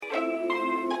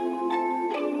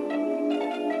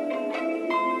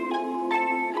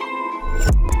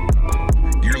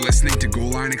listening to Goal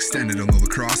Line Extended on the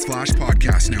Lacrosse Flash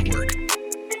Podcast Network.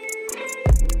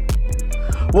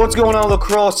 What's going on,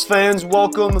 lacrosse fans?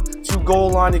 Welcome to Goal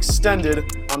Line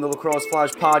Extended on the Lacrosse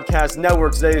Flash Podcast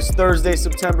Network. Today is Thursday,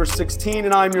 September 16,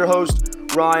 and I'm your host,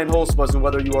 Ryan Holzbus. And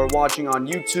whether you are watching on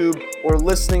YouTube or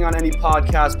listening on any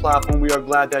podcast platform, we are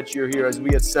glad that you're here as we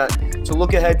get set to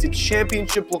look ahead to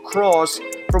Championship Lacrosse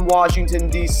from Washington,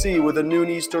 D.C. with a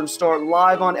noon Eastern start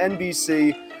live on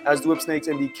NBC as the Whipsnakes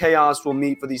and the Chaos will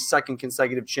meet for the second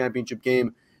consecutive championship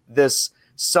game this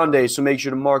Sunday. So make sure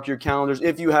to mark your calendars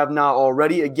if you have not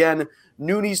already. Again,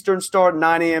 noon Eastern start,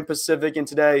 9 a.m. Pacific, and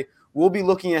today we'll be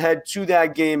looking ahead to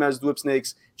that game as the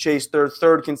Whipsnakes chase their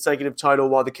third consecutive title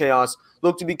while the Chaos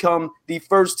look to become the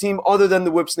first team other than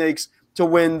the Whipsnakes to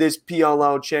win this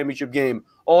PLL championship game.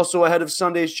 Also ahead of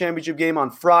Sunday's championship game on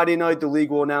Friday night, the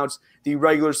league will announce the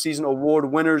regular season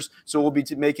award winners. So we'll be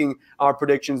making our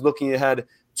predictions looking ahead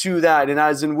to that. And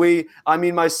as in we, I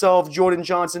mean myself, Jordan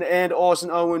Johnson, and Austin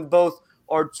Owen, both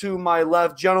are to my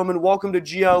left. Gentlemen, welcome to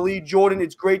GLE. Jordan,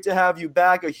 it's great to have you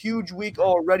back. A huge week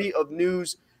already of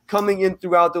news coming in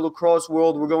throughout the lacrosse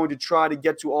world. We're going to try to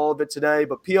get to all of it today.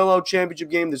 But PLL championship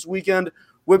game this weekend,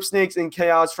 Whipsnakes and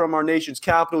Chaos from our nation's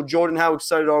capital. Jordan, how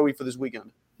excited are we for this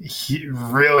weekend?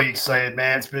 Really excited,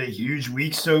 man. It's been a huge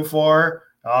week so far.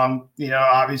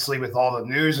 Obviously with all the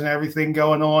news and everything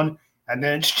going on, and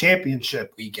then it's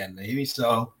championship weekend, baby.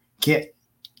 So can't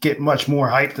get much more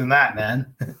hype than that,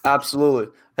 man.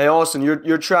 Absolutely. Hey, Austin,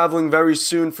 you're traveling very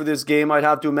soon for this game. I'd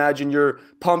have to imagine you're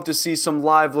pumped to see some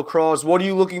live lacrosse. What are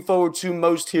you looking forward to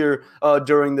most here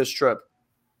during this trip?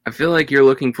 I feel like you're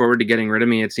looking forward to getting rid of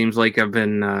me. It seems like you've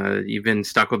been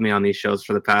stuck with me on these shows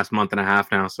for the past month and a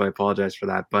half now, so I apologize for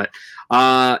that. But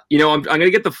I'm going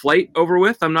to get the flight over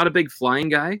with. I'm not a big flying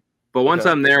guy, but once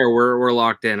I'm there, we're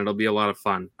locked in. It'll be a lot of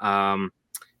fun. I'm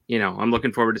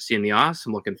looking forward to seeing the Oss.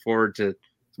 I'm looking forward to,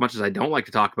 as much as I don't like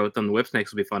to talk about them, the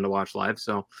Whipsnakes will be fun to watch live.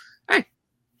 So, hey,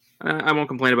 I won't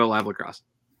complain about live lacrosse.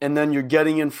 And then you're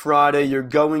getting in Friday. You're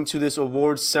going to this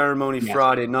awards ceremony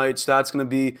Friday night. So that's going to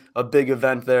be a big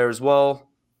event there as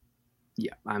well.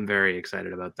 Yeah, I'm very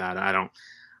excited about that. I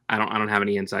don't have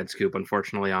any inside scoop,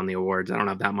 unfortunately, on the awards. I don't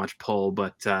have that much pull,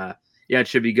 but it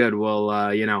should be good. We'll,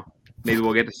 maybe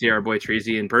we'll get to see our boy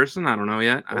Treasy in person. I don't know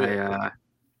yet. I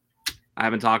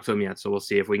haven't talked to him yet, so we'll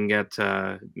see if we can get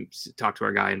talk to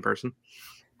our guy in person.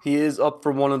 He is up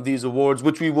for one of these awards,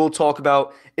 which we will talk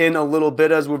about in a little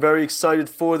bit as we're very excited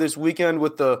for this weekend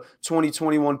with the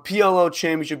 2021 PLL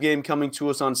Championship game coming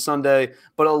to us on Sunday.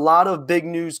 But a lot of big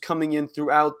news coming in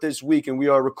throughout this week, and we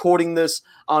are recording this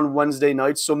on Wednesday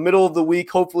night. So middle of the week,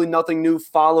 hopefully nothing new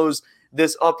follows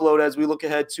this upload as we look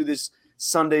ahead to this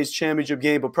Sunday's championship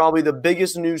game. But probably the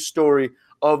biggest news story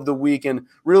of the week and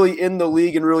really in the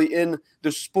league and really in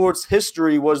the sports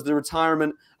history was the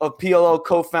retirement of PLL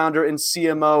co-founder and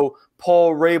CMO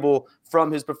Paul Rabil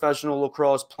from his professional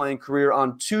lacrosse playing career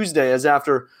on Tuesday, as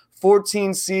after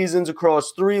 14 seasons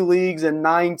across 3 leagues and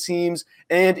 9 teams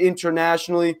and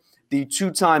internationally, the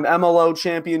 2-time MLO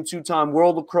champion, 2-time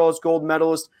World Lacrosse gold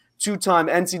medalist, 2-time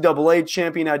NCAA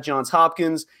champion at Johns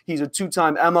Hopkins. He's a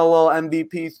 2-time MLL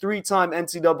MVP, 3-time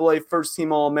NCAA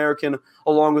first-team All-American,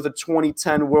 along with a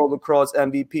 2010 World Lacrosse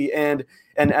MVP and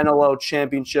an NLL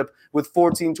championship, with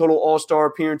 14 total All-Star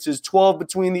appearances, 12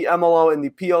 between the MLL and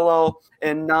the PLL,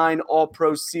 and 9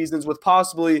 All-Pro seasons, with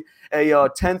possibly a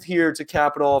 10th here to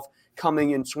cap it off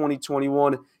coming in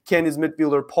 2021. Canyons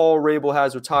midfielder Paul Rabil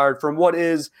has retired from what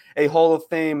is a Hall of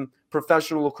Fame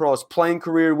professional lacrosse playing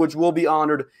career, which will be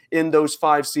honored in those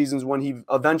 5 seasons when he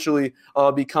eventually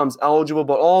becomes eligible.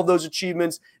 But all of those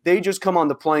achievements, they just come on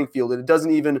the playing field. And it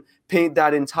doesn't even paint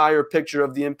that entire picture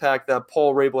of the impact that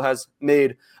Paul Rabil has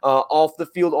made off the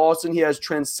field. Austin, he has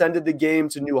transcended the game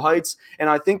to new heights. And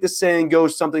I think the saying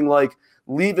goes something like,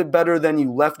 leave it better than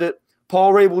you left it.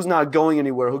 Paul Rabil is not going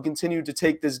anywhere. He'll continue to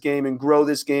take this game and grow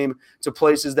this game to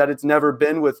places that it's never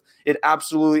been, with it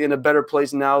absolutely in a better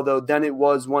place now, though, than it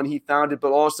was when he found it.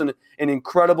 But Austin, an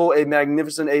incredible, a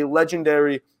magnificent, a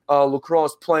legendary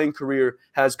lacrosse playing career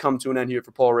has come to an end here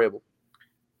for Paul Rabil.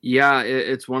 Yeah,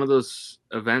 it's one of those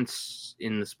events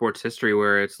in the sports history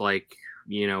where it's like,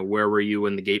 where were you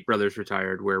when the Gate brothers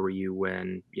retired? Where were you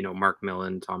when, Mark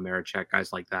Millen, Tom Marechek,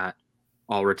 guys like that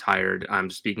all retired? I'm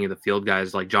speaking of the field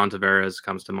guys, like John Tavares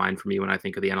comes to mind for me when I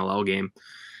think of the NLL game.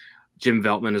 Jim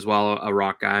Veltman as well, a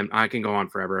rock guy. I can go on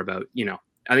forever about,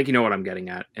 I think you know what I'm getting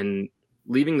at. And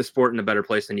leaving the sport in a better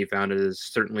place than you found it is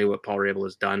certainly what Paul Rabil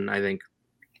has done. I think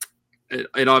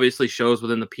it obviously shows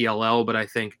within the PLL, but I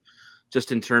think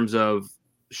just in terms of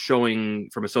showing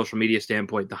from a social media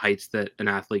standpoint the heights that an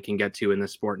athlete can get to in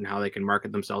this sport and how they can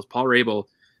market themselves. Paul Rabil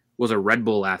was a Red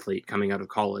Bull athlete coming out of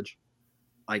college.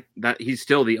 like that. He's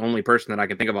still the only person that I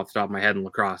can think of off the top of my head in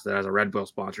lacrosse that has a Red Bull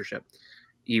sponsorship.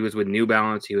 He was with New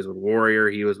Balance. He was with Warrior.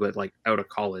 He was with like out of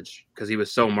college because he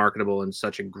was so marketable and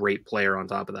such a great player on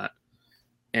top of that.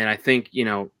 And I think,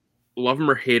 love him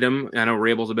or hate him, I know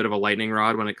Rabel's a bit of a lightning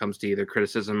rod when it comes to either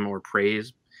criticism or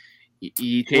praise.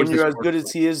 When you're as good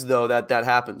as he is, though, that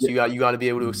happens. Yeah. You got to be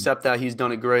able to accept that. He's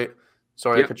done it great.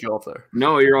 Sorry, I cut you off there.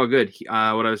 No, you're all good.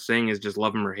 What I was saying is just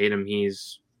love him or hate him.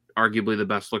 He's arguably the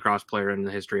best lacrosse player in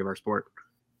the history of our sport.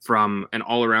 From an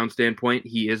all-around standpoint,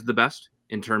 he is the best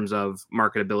in terms of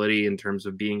marketability, in terms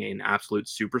of being an absolute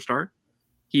superstar.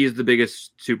 He is the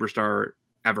biggest superstar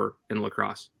ever in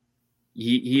lacrosse.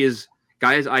 He is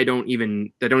guys that don't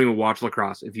even watch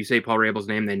lacrosse. If you say Paul Rabel's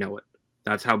name, they know it.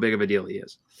 That's how big of a deal he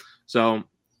is. So,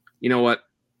 you know what?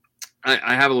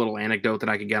 I have a little anecdote that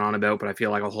I could get on about, but I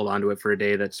feel like I'll hold on to it for a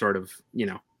day. That's sort of,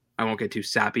 I won't get too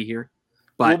sappy here.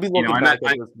 But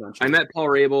I met Paul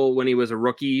Rabel when he was a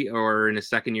rookie or in his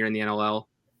second year in the NLL,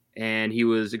 and he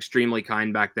was extremely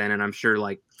kind back then. And I'm sure,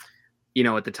 at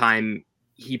the time,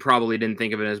 he probably didn't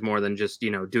think of it as more than just,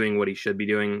 doing what he should be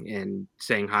doing and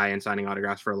saying hi and signing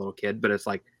autographs for a little kid. But it's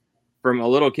like, from a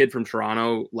little kid from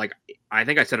Toronto, I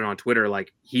think I said it on Twitter,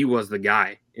 he was the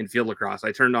guy in field lacrosse.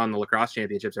 I turned on the lacrosse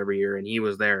championships every year and he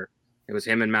was there. It was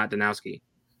him and Matt Danowski.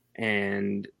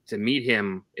 And to meet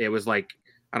him, it was like,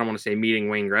 I don't want to say meeting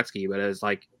Wayne Gretzky, but it was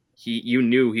like you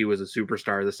knew he was a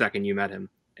superstar the second you met him,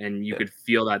 and you could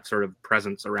feel that sort of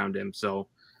presence around him. So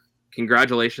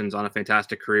congratulations on a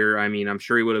fantastic career. I mean, I'm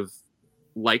sure he would have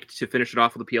liked to finish it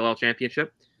off with a PLL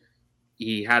championship.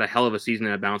 He had a hell of a season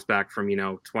and a bounce back from,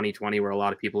 2020, where a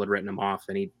lot of people had written him off,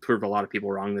 and he proved a lot of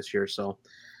people wrong this year. So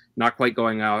not quite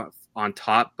going out on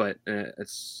top, but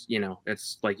it's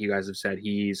like you guys have said,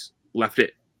 he's left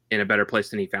it in a better place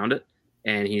than he found it.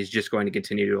 And he's just going to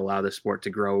continue to allow the sport to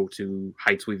grow to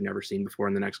heights we've never seen before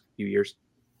in the next few years.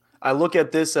 I look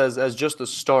at this as just the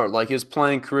start. Like his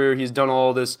playing career, he's done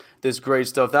all this great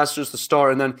stuff. That's just the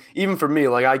start. And then even for me,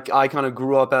 I kind of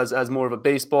grew up as more of a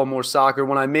baseball, more soccer.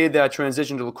 When I made that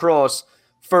transition to lacrosse,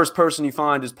 first person you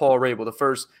find is Paul Rabel. The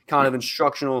first kind of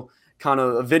instructional kind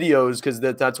of videos, because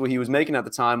that's what he was making at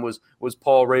the time, was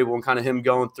Paul Rabel and kind of him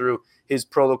going through his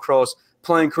pro lacrosse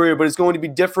playing career. But it's going to be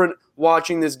different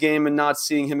watching this game and not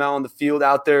seeing him out on the field,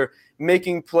 out there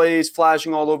making plays,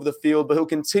 flashing all over the field. But he'll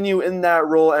continue in that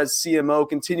role as CMO,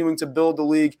 continuing to build the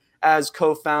league as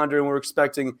co-founder, and we're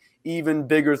expecting even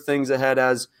bigger things ahead,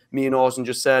 as me and Austin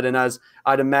just said. And as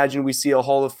I'd imagine, we see a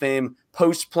Hall of Fame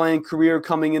post-playing career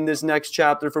coming in this next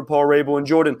chapter for Paul Rabel. And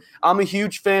Jordan, I'm a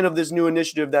huge fan of this new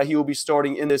initiative that he will be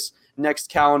starting in this next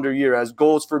calendar year, as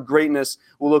Goals for Greatness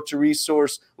will look to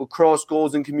resource lacrosse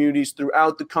goals in communities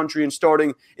throughout the country, and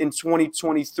starting in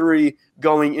 2023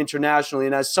 going internationally.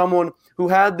 And as someone who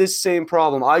had this same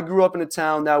problem, I grew up in a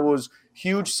town that was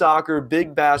huge soccer,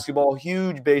 big basketball,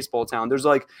 huge baseball town. There's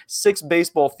 6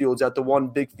 baseball fields at the one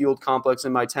big field complex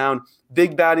in my town,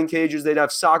 big batting cages. They'd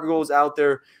have soccer goals out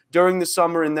there during the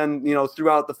summer and then,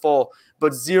 throughout the fall,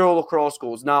 but 0 lacrosse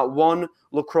goals, not one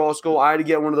lacrosse goal. I had to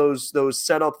get one of those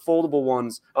set up foldable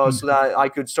ones so that I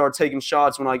could start taking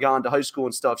shots when I got into high school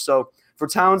and stuff. So for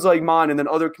towns like mine and then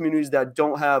other communities that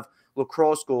don't have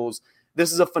lacrosse goals,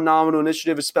 this is a phenomenal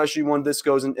initiative, especially when this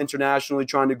goes internationally,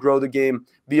 trying to grow the game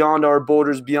beyond our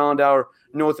borders, beyond our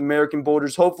North American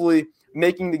borders, hopefully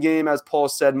making the game, as Paul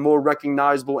said, more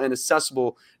recognizable and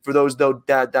accessible for those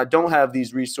that don't have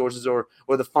these resources or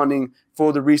the funding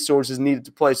for the resources needed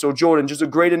to play. So, Jordan, just a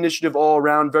great initiative all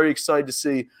around. Very excited to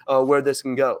see where this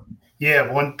can go. Yeah,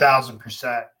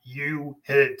 1,000%. You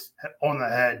hit it on the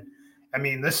head. I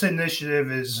mean, this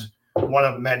initiative is one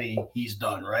of many he's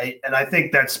done, right? And I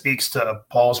think that speaks to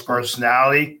Paul's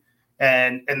personality,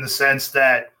 and in the sense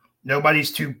that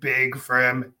nobody's too big for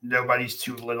him, nobody's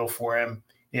too little for him.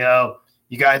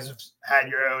 You guys have had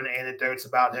your own anecdotes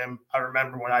about him. I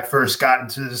remember when I first got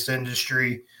into this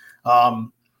industry,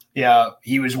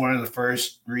 he was one of the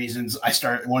first reasons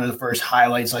one of the first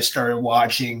highlights I started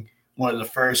watching, one of the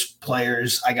first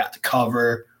players I got to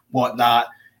cover, whatnot.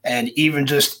 And even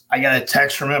just, I got a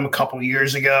text from him a couple of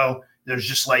years ago. There's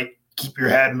just keep your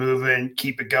head moving,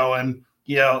 keep it going.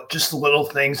 Just the little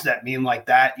things that mean like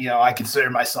that. I consider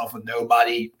myself a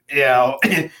nobody,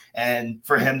 and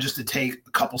for him just to take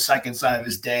a couple seconds out of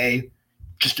his day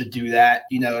just to do that,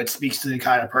 it speaks to the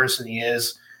kind of person he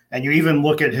is. And you even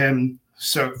look at him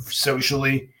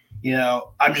socially,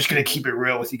 I'm just going to keep it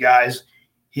real with you guys.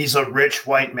 He's a rich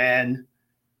white man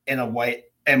in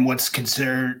what's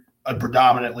considered a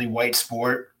predominantly white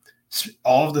sport.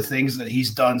 All of the things that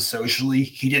he's done socially,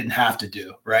 he didn't have to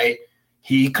do, right?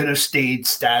 He could have stayed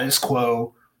status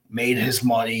quo, made his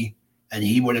money, and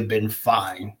he would have been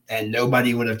fine, and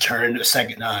nobody would have turned a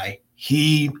second eye.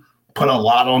 He put a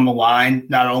lot on the line,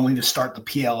 not only to start the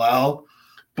PLL,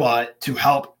 but to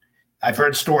help. I've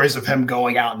heard stories of him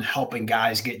going out and helping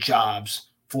guys get jobs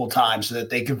full time so that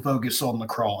they can focus on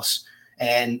lacrosse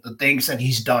and the things that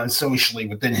he's done socially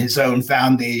within his own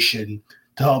foundation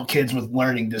to help kids with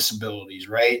learning disabilities,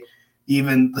 right?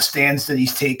 Even the stands that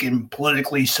he's taken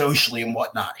politically, socially, and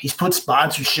whatnot. He's put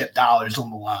sponsorship dollars on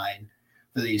the line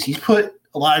for these. He's put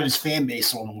a lot of his fan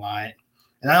base on the line.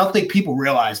 And I don't think people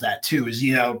realize that too, is,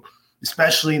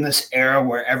 especially in this era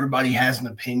where everybody has an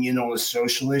opinion on a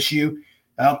social issue,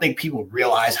 I don't think people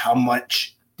realize how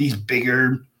much these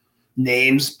bigger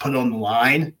names put on the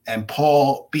line. And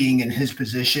Paul, being in his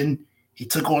position, he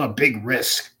took on a big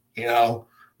risk,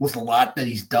 with a lot that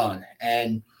he's done.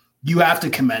 And you have to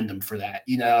commend him for that.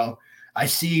 I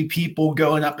see people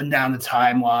going up and down the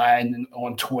timeline and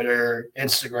on Twitter,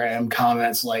 Instagram,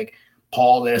 comments like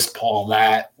Paul this, Paul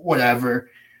that, whatever.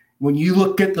 When you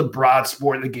look at the broad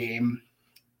sport of the game,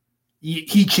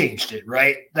 he changed it,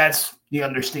 right? That's the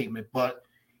understatement. But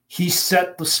he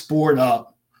set the sport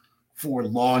up for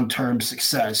long-term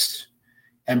success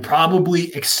and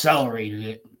probably accelerated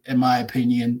it, in my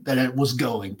opinion, that it was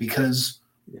going because,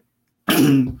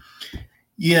 to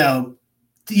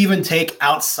even take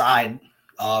outside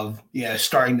of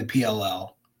starting the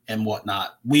PLL and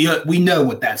whatnot, we know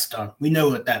what that's done. We know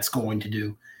what that's going to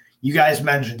do. You guys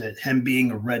mentioned it, him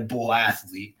being a Red Bull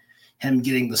athlete, him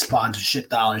getting the sponsorship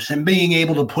dollars, him being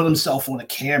able to put himself on a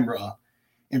camera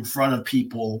in front of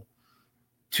people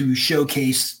to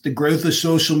showcase the growth of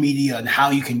social media and how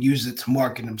you can use it to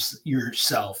market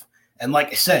yourself. And like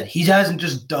I said, he hasn't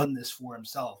just done this for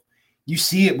himself. You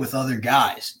see it with other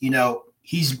guys.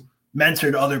 He's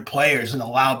mentored other players and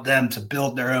allowed them to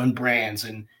build their own brands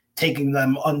and taking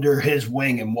them under his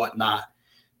wing and whatnot.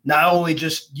 Not only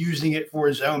just using it for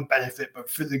his own benefit, but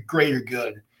for the greater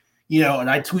good. And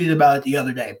I tweeted about it the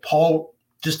other day. Paul,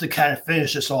 just to kind of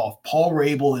finish this off, Paul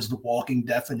Rabel is the walking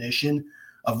definition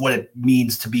of what it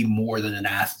means to be more than an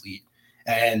athlete.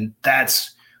 And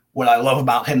that's what I love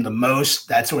about him the most.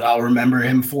 That's what I'll remember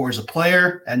him for as a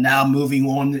player. And now moving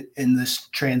on in this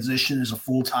transition as a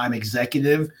full-time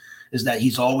executive is that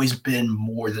he's always been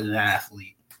more than an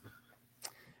athlete.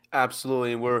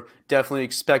 Absolutely. And we're definitely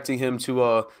expecting him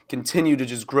to continue to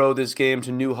just grow this game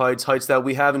to new heights that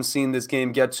we haven't seen this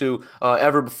game get to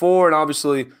ever before. And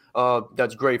obviously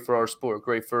that's great for our sport,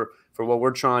 great for what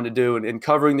we're trying to do and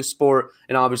covering the sport.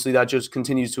 And obviously that just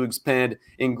continues to expand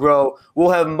and grow. We'll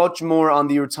have much more on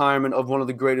the retirement of one of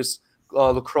the greatest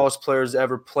lacrosse players to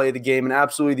ever play the game and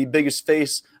absolutely the biggest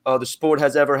face the sport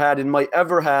has ever had and might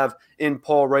ever have in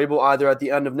Paul Rabel, either at the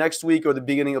end of next week or the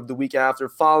beginning of the week after.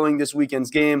 Following this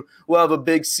weekend's game, we'll have a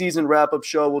big season wrap-up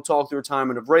show. We'll talk the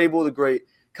retirement of Rabel, the great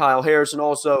Kyle Harris, and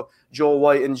also Joel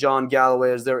White and John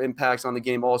Galloway, as their impacts on the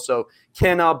game also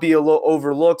cannot be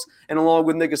overlooked. And along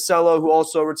with Nick Acello, who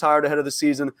also retired ahead of the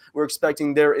season, we're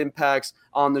expecting their impacts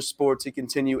on the sport to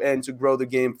continue and to grow the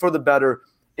game for the better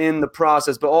in the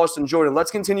process. But Austin, Jordan, let's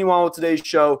continue on with today's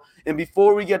show. And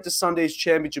before we get to Sunday's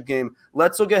championship game,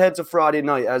 let's look ahead to Friday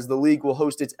night as the league will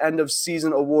host its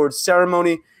end-of-season awards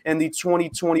ceremony, and the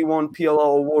 2021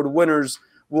 PLL award winners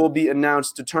will be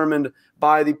announced, determined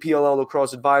by the PLL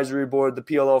Lacrosse Advisory Board, the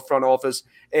PLL front office,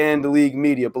 and the league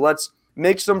media. But let's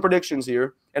make some predictions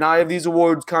here. And I have these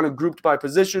awards kind of grouped by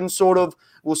position, sort of.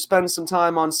 We'll spend some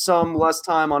time on some, less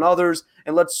time on others.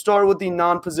 And let's start with the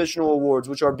non-positional awards,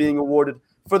 which are being awarded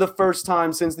for the first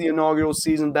time since the inaugural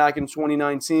season back in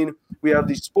 2019. We have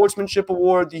the Sportsmanship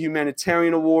Award, the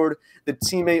Humanitarian Award, the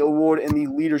Teammate Award, and the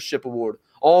Leadership Award.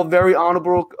 All very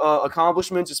honorable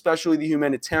accomplishments, especially the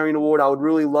Humanitarian Award. I would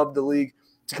really love the league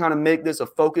to kind of make this a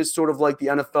focus, sort of like the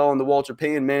NFL and the Walter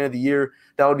Payton Man of the Year.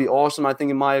 That would be awesome, I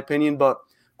think, in my opinion. But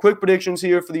quick predictions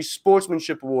here for the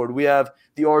Sportsmanship Award. We have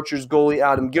the Archers goalie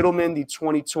Adam Gittleman, the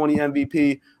 2020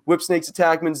 MVP, Whipsnakes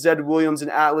attackman Zed Williams, and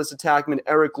Atlas attackman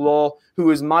Eric Law, who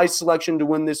is my selection to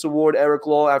win this award. Eric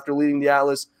Law, after leading the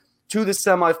Atlas to the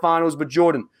semifinals. But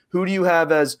Jordan, who do you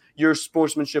have as your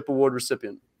Sportsmanship Award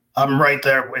recipient? I'm right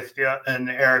there with you and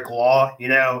Eric Law.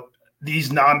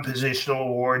 These non-positional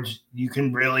awards, you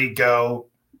can really go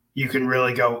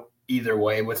either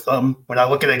way with them. When I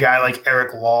look at a guy like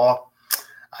Eric Law,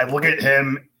 I look at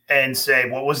him and say,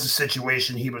 what was the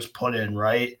situation he was put in,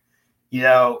 right?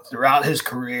 Throughout his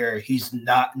career, he's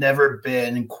never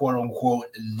been, quote unquote,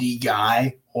 the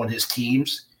guy on his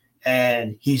teams.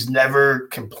 And he's never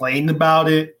complained about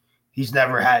it. He's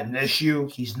never had an issue.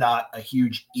 He's not a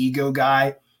huge ego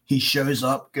guy. He shows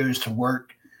up, goes to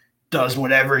work, does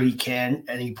whatever he can,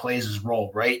 and he plays his role,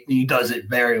 right? And he does it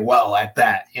very well at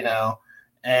that,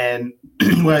 And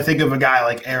when I think of a guy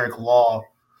like Eric Law,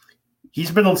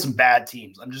 he's been on some bad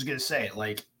teams. I'm just going to say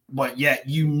it. But yet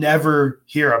you never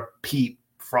hear a peep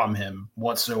from him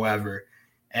whatsoever.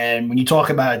 And when you talk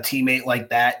about a teammate like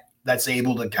that, that's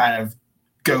able to kind of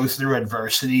go through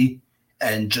adversity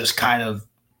and just kind of,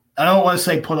 I don't want to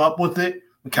say put up with it,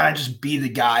 but kind of just be the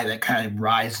guy that kind of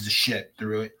rides the ship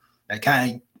through it, that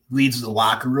kind of leads the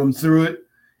locker room through it.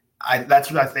 That's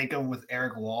what I think of with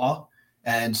Eric Law.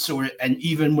 And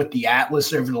even with the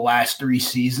Atlas over the last 3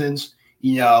 seasons,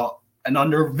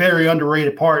 an very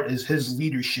underrated part is his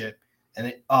leadership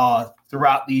and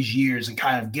throughout these years and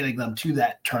kind of getting them to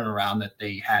that turnaround that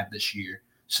they had this year.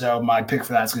 So my pick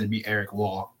for that is going to be Eric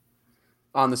Law.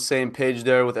 On the same page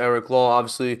there with Eric Law,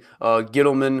 obviously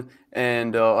Gittleman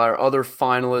and our other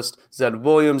finalist, Zed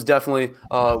Williams. Definitely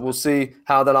we'll see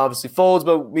how that obviously folds.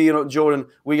 But Jordan,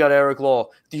 we got Eric Law.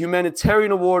 The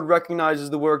Humanitarian Award recognizes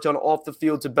the work done off the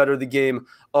field to better the game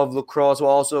of lacrosse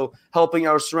while also helping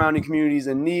our surrounding communities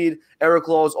in need. Eric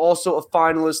Law is also a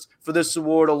finalist for this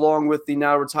award, along with the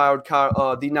now retired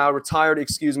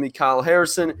Kyle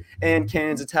Harrison and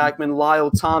Cannons attackman Lyle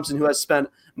Thompson, who has spent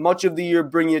much of the year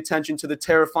bringing attention to the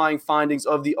terrifying findings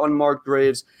of the unmarked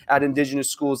graves at Indigenous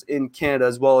schools in Canada,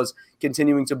 as well as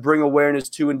continuing to bring awareness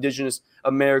to Indigenous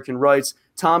American rights.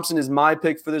 Thompson is my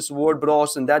pick for this award, but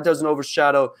Austin, that doesn't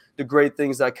overshadow the great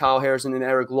things that Kyle Harrison and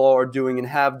Eric Law are doing and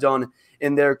have done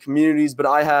in their communities. But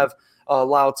I have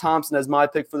Lyle Thompson as my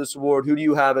pick for this award. Who do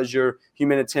you have as your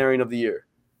Humanitarian of the Year?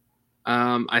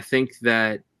 I think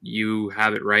that you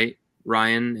have it right,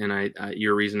 Ryan, and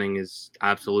your reasoning is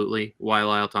absolutely why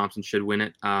Lyle Thompson should win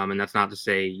it. And that's not to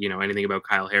say, anything about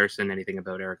Kyle Harrison, anything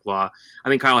about Eric Law. I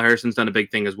think Kyle Harrison's done a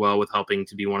big thing as well with helping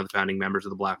to be one of the founding members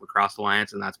of the Black Lacrosse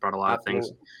Alliance, and that's brought a lot of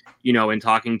things. In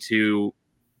talking to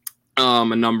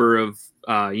a number of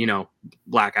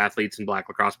Black athletes and Black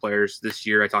lacrosse players this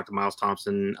year, I talked to Miles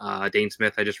Thompson, Dane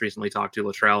Smith. I just recently talked to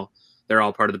Latrell. They're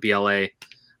all part of the BLA,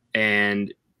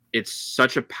 and it's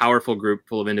such a powerful group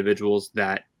full of individuals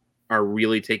that are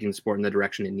really taking the sport in the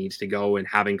direction it needs to go and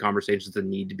having conversations that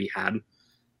need to be had.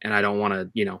 And I don't want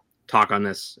to, talk on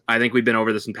this. I think we've been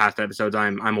over this in past episodes.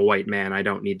 I'm a white man. I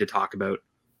don't need to talk about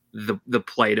the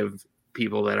plight of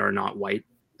people that are not white.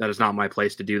 That is not my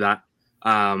place to do that.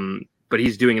 But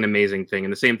he's doing an amazing thing.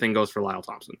 And the same thing goes for Lyle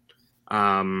Thompson.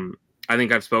 I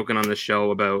think I've spoken on this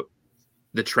show about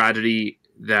the tragedy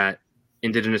that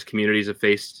Indigenous communities have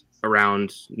faced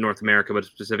around North America, but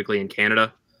specifically in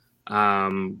Canada,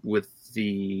 with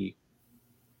the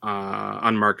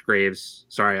unmarked graves.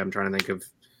 Sorry, I'm trying to think of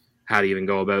how to even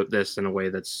go about this in a way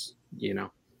that's,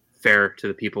 fair to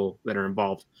the people that are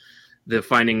involved. The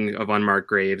finding of unmarked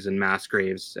graves and mass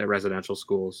graves at residential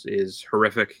schools is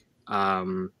horrific.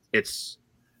 It's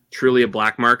truly a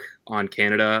black mark on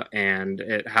Canada, and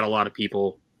it had a lot of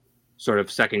people sort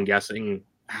of second guessing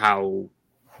how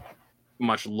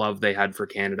much love they had for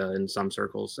Canada in some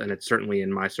circles, and it's certainly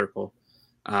in my circle.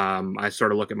 I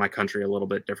sort of look at my country a little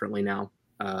bit differently now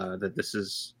that this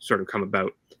has sort of come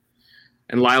about.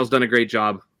 And Lyle's done a great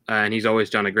job, and he's always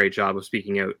done a great job of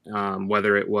speaking out,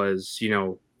 whether it was,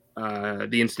 the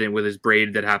incident with his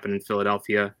braid that happened in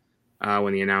Philadelphia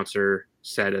when the announcer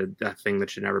said a thing that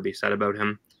should never be said about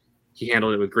him. He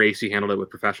handled it with grace. He handled it with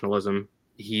professionalism.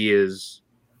 He is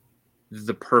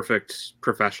the perfect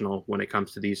professional when it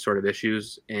comes to these sort of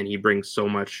issues, and he brings so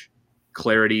much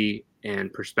clarity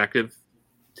and perspective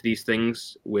to these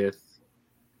things with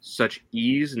such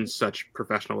ease and such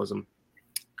professionalism.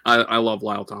 I love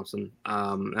Lyle Thompson,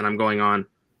 and I'm going on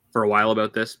for a while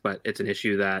about this, but it's an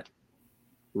issue that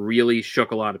really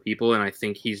shook a lot of people, and I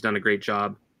think he's done a great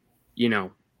job.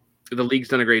 The league's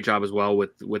done a great job as well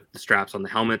with the straps on the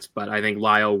helmets, but I think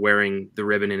Lyle wearing the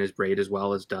ribbon in his braid as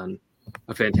well has done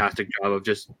a fantastic job of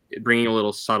just bringing a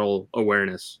little subtle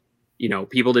awareness.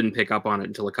 People didn't pick up on it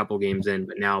until a couple games in,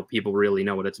 but now people really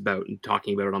know what it's about and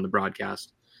talking about it on the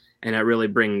broadcast. And that really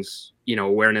brings,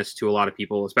 awareness to a lot of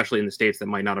people, especially in the States that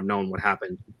might not have known what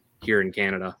happened here in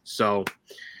Canada. So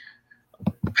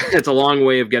it's a long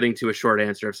way of getting to a short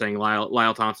answer of saying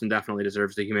Lyle Thompson definitely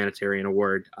deserves the Humanitarian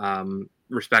Award.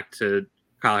 Respect to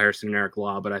Kyle Harrison and Eric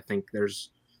Law, but I think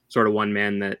there's sort of one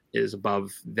man that is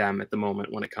above them at the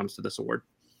moment when it comes to this award.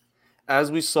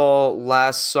 As we saw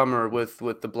last summer with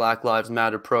the Black Lives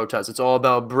Matter protests, it's all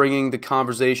about bringing the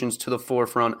conversations to the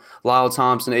forefront. Lyle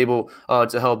Thompson able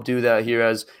to help do that here,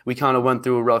 as we kind of went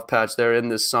through a rough patch there in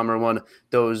this summer when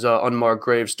those unmarked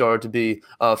graves started to be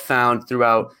found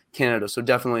throughout Canada. So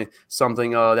definitely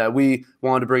something that we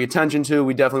wanted to bring attention to.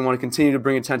 We definitely want to continue to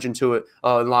bring attention to it.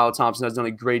 And Lyle Thompson has done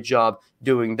a great job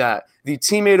doing that. The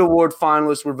Teammate Award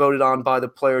finalists were voted on by the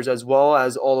players, as well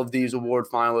as all of these award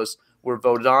finalists were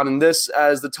voted on. And this,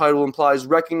 as the title implies,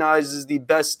 recognizes the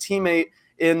best teammate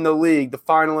in the league. The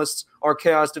finalists are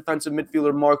Chaos defensive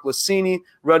midfielder Mark Lassini,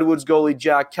 Redwoods goalie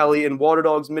Jack Kelly, and Water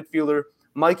Dogs midfielder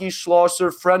Mikey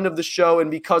Schlosser, friend of the show. And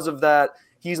because of that,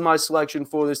 he's my selection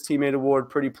for this teammate award.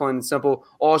 Pretty plain and simple.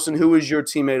 Austin, who is your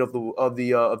teammate of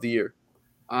the year?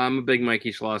 I'm a big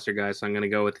Mikey Schlosser guy, so I'm going to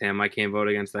go with him. I can't vote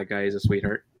against that guy. He's a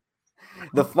sweetheart.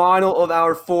 The final of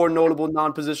our 4 notable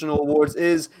non-positional awards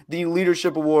is the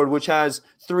Leadership Award, which has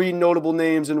 3 notable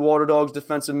names in Water Dogs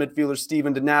defensive midfielder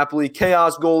Stephen DiNapoli,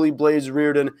 Chaos goalie Blaze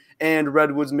Reardon, and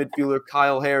Redwoods midfielder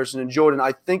Kyle Harrison. And Jordan,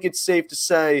 I think it's safe to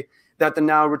say that the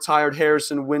now retired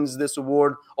Harrison wins this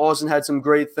award. Austin had some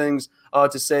great things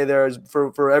to say there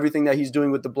for everything that he's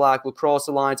doing with the Black Lacrosse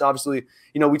Alliance. Obviously,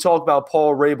 we talk about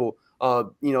Paul Rabel,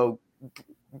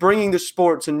 bringing the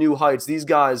sport to new heights. These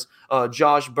guys,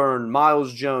 Josh Byrne,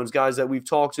 Miles Jones, guys that we've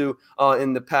talked to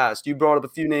in the past. You brought up a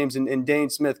few names in Dane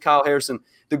Smith, Kyle Harrison,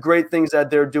 the great things that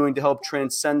they're doing to help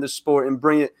transcend the sport and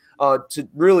bring it to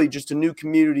really just to new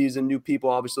communities and new people,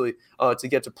 obviously, to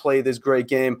get to play this great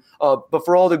game. But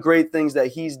for all the great things that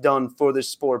he's done for this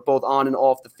sport, both on and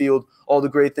off the field, all the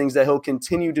great things that he'll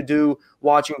continue to do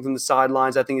watching from the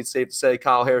sidelines, I think it's safe to say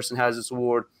Kyle Harrison has this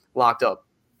award locked up.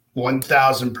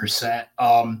 1,000%.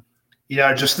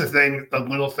 Just the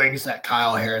little things that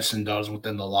Kyle Harrison does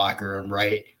within the locker room,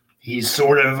 right? He's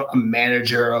sort of a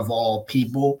manager of all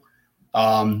people.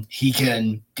 He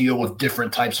can deal with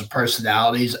different types of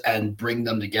personalities and bring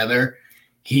them together.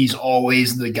 He's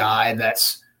always the guy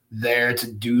that's there to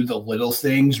do the little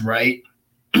things, right?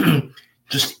 And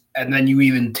then you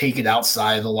even take it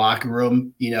outside of the locker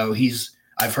room.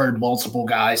 I've heard multiple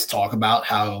guys talk about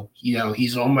how,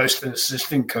 he's almost an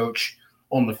assistant coach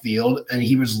on the field, and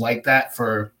he was like that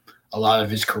for a lot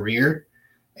of his career.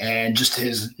 And just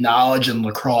his knowledge and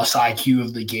lacrosse IQ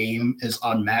of the game is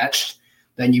unmatched.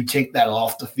 Then you take that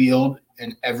off the field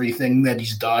and everything that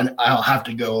he's done. I don't have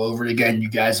to go over it again. You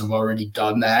guys have already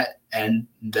done that and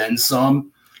then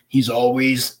some. He's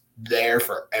always there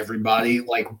for everybody,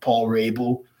 like Paul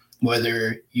Rabel.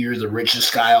 Whether you're the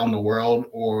richest guy in the world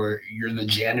or you're the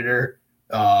janitor,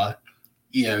 Kyle's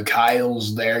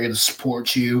there to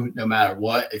support you no matter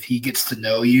what. If he gets to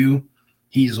know you,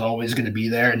 he's always going to be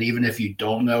there. And even if you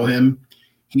don't know him,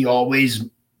 he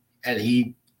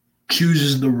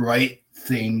chooses the right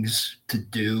things to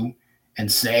do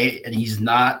and say. And he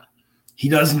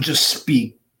doesn't just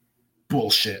speak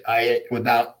bullshit.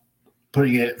 Without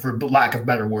putting it, for lack of a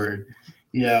better word,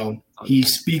 he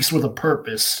speaks with a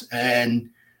purpose, and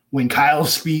when Kyle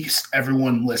speaks,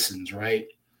 everyone listens, right?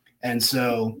 And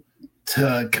so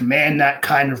to command that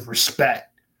kind of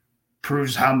respect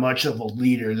proves how much of a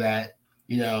leader that,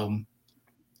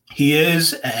 he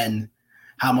is and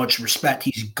how much respect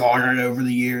he's garnered over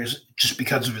the years just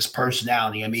because of his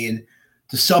personality. I mean,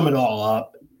 to sum it all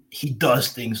up, he does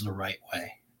things the right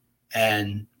way,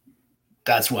 and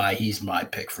that's why he's my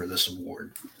pick for this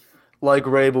award. Like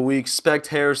Ray, but we expect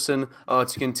Harrison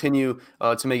to continue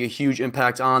to make a huge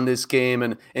impact on this game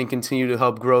and continue to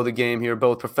help grow the game here,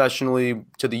 both professionally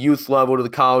to the youth level, to the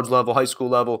college level, high school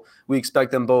level. We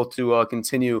expect them both to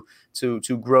continue to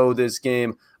grow this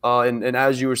game. And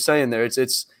as you were saying there,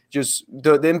 it's just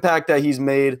the impact that he's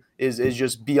made is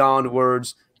just beyond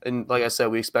words. And like I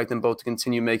said, we expect them both to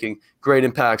continue making great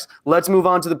impacts. Let's move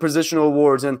on to the positional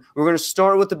awards. And we're going to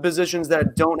start with the positions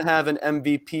that don't have an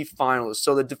MVP finalist.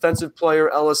 So the defensive player,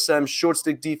 LSM, short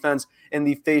stick defense, and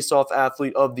the face-off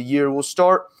athlete of the year. We'll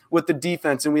start with the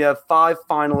defense, and we have 5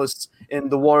 finalists in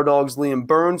the Water Dogs, Liam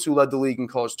Burns, who led the league in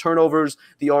caused turnovers,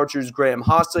 the Archers, Graham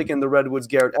Hossack, and the Redwoods,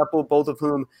 Garrett Eppel, both of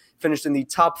whom finished in the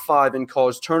top 5 in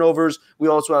caused turnovers. We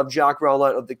also have Jack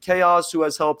Rowlett of the Chaos, who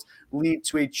has helped lead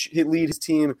his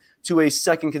team to a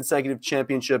second consecutive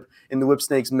championship in the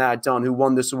Whipsnakes. Matt Dunn, who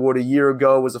won this award a year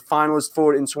ago, was a finalist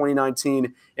for it in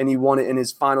 2019, and he won it in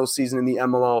his final season in the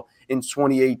MLL in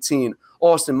 2018.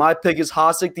 Austin, my pick is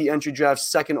Hossack, the entry draft's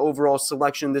second overall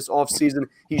selection this offseason.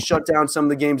 He shut down some of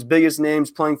the game's biggest names,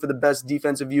 playing for the best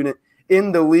defensive unit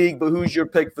in the league. But who's your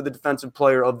pick for the defensive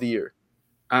player of the year?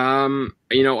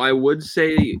 I would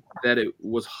say that it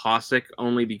was Hossack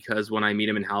only because when I meet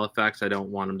him in Halifax, I don't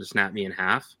want him to snap me in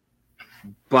half.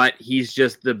 But he's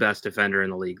just the best defender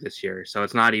in the league this year. So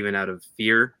it's not even out of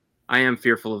fear. I am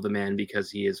fearful of the man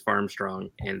because he is farm strong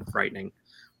and frightening.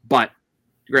 But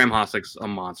Graham Hossack's a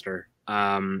monster.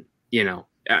 The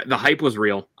hype was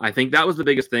real. I think that was the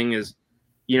biggest thing is,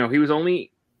 he was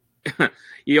only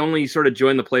he only sort of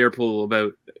joined the player pool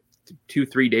about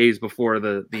 2-3 days before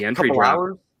the entry draft.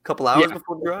 Couple hours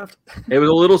before the draft. It was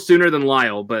a little sooner than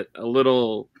Lyle, but a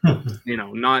little,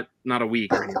 not a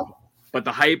week or anything. But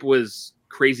the hype was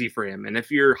crazy for him. And if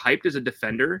you're hyped as a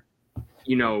defender,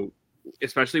 you know,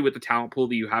 especially with the talent pool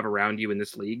that you have around you in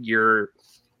this league, you're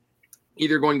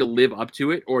either going to live up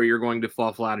to it or you're going to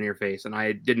fall flat on your face. And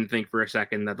I didn't think for a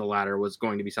second that the latter was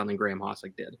going to be something Graham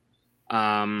Hossick did.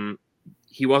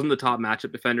 He wasn't the top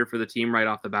matchup defender for the team right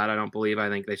off the bat, I don't believe. I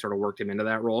think they sort of worked him into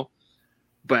that role.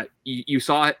 But you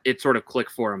saw it sort of click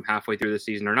for him halfway through the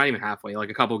season, or not even halfway, like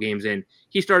a couple games in.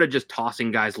 He started just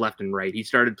tossing guys left and right. He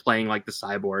started playing like the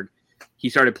cyborg. He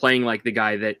started playing like the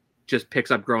guy that just picks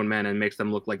up grown men and makes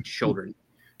them look like children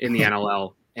in the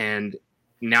NLL. And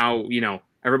now, you know,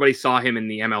 everybody saw him in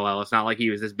the MLL. It's not like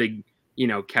he was this big, you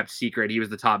know, kept secret. He was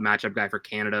the top matchup guy for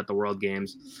Canada at the World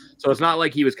Games. So it's not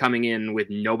like he was coming in with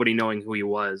nobody knowing who he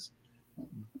was.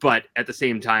 But at the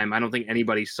same time, I don't think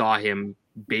anybody saw him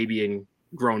babying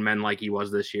grown men like he was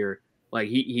this year. Like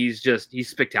he's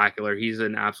spectacular. He's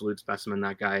an absolute specimen,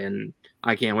 that guy. And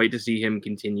I can't wait to see him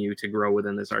continue to grow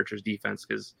within this Archers defense,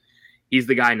 because he's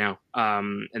the guy now.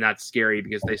 And that's scary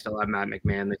because they still have Matt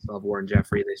McMahon. They still have Warren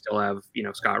Jeffrey. They still have, you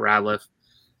know, Scott Radliff.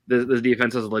 This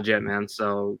defense is legit, man.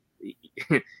 So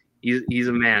he's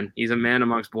a man. He's a man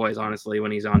amongst boys, honestly,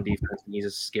 when he's on defense. And he's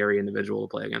a scary individual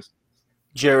to play against.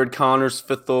 Jared Connors,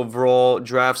 5th overall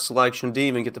draft selection. Didn't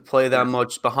even get to play that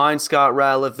much behind Scott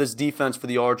Radliff. This defense for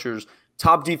the Archers,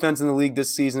 top defense in the league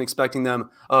this season, expecting them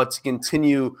to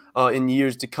continue in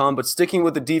years to come. But sticking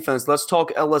with the defense, let's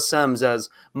talk LSMs, as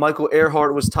Michael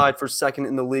Earhart was tied for second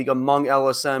in the league among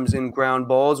LSMs in ground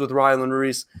balls, with Rylan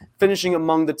Reese finishing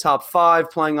among the top 5,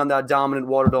 playing on that dominant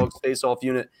Water Dogs faceoff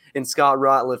unit. And Scott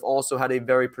Ratliff also had a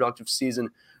very productive season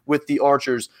with the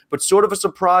Archers. But sort of a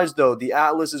surprise, though, the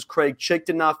Atlas's Craig Chick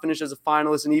did not finish as a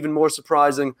finalist, and even more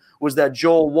surprising was that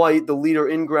Joel White, the leader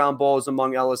in ground balls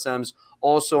among LSMs,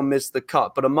 also missed the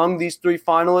cut. But among these 3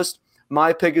 finalists,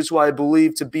 my pick is who I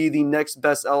believe to be the next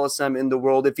best LSM in the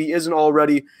world, if he isn't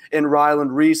already, in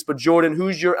Ryland Reese. But Jordan,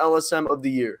 who's your LSM of the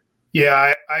year?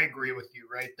 Yeah, I agree with you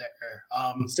right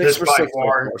there. 6 for 6.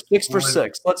 6 for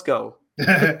 6. Let's go.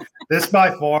 This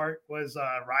by far was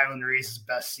Ryland Reese's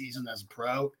best season as a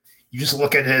pro. You just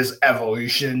look at his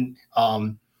evolution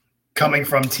coming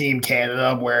from Team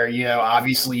Canada, where, you know,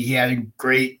 obviously he had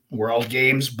great World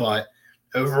Games, but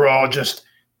overall just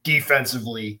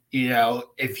defensively, you know,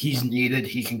 if he's needed,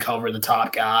 he can cover the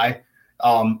top guy.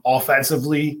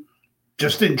 Offensively,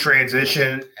 just in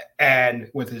transition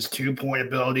and with his 2-point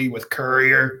ability with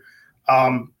Courier,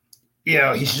 you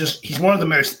know, he's one of the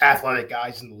most athletic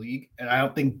guys in the league, and I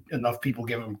don't think enough people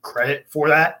give him credit for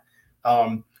that.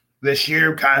 This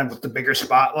year, kind of with the bigger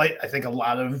spotlight, I think a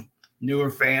lot of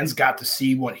newer fans got to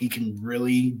see what he can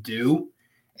really do.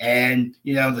 And,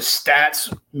 you know, the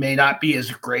stats may not be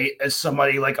as great as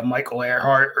somebody like a Michael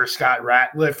Earhart or Scott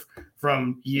Ratliff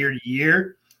from year to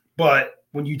year, but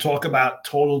when you talk about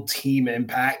total team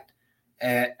impact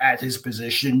at his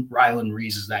position, Ryland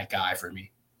Reese is that guy for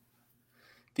me.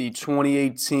 The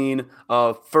 2018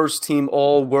 first team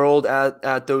All-World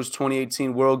at those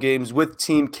 2018 World Games with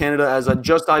Team Canada as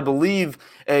I believe,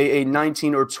 a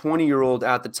 19 or 20-year-old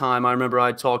at the time. I remember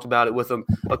I talked about it with him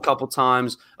a couple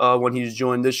times when he's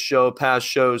joined this show, past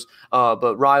shows.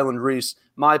 But Ryland Reese,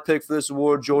 my pick for this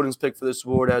award, Jordan's pick for this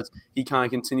award, as he kind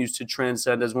of continues to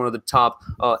transcend as one of the top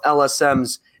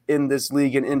LSMs in this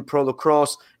league and in pro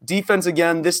lacrosse. Defense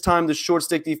again, this time the short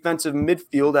stick defensive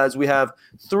midfield, as we have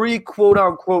 3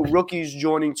 quote-unquote rookies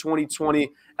joining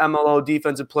 2020 MLO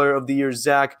Defensive Player of the Year,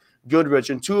 Zach Goodrich.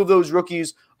 And 2 of those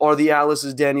rookies are the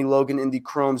Atlas's Danny Logan and the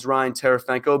Chrome's Ryan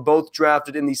Terefenko, both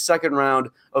drafted in the 2nd round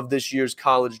of this year's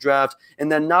college draft.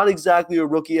 And then not exactly a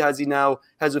rookie, as he now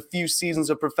has a few seasons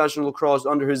of professional lacrosse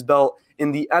under his belt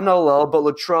in the NLL, but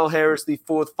Latrell Harris, the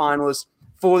 4th finalist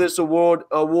for this award.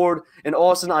 And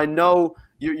Austin, I know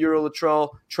you're a Latrell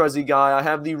Trezzi guy. I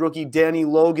have the rookie Danny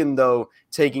Logan, though,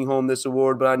 taking home this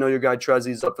award, but I know your guy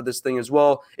Trezzi's up for this thing as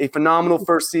well. A phenomenal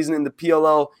first season in the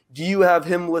PLL. Do you have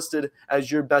him listed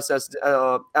as your best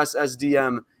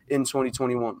SSDM in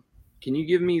 2021? Can you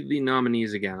give me the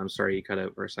nominees again? I'm sorry, you cut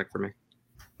out for a sec for me.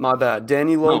 My bad.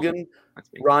 Danny Logan,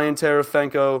 Ryan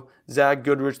Terefenko, Zach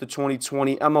Goodrich, the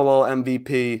 2020 MLL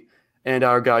MVP, and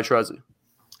our guy Trezzi.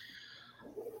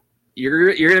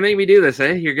 You're gonna make me do this,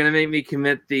 eh? You're gonna make me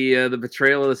commit the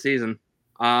betrayal of the season.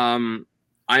 I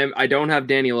don't have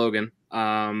Danny Logan,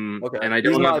 okay. And I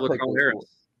don't have Latrell Harris.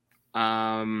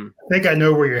 I think I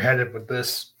know where you're headed with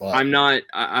this. But. I'm not.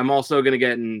 I'm also gonna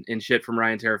get in shit from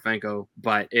Ryan Terefenko,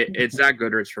 but it's Zach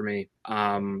Goodrich for me.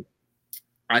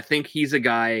 I think he's a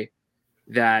guy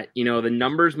that, you know, the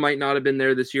numbers might not have been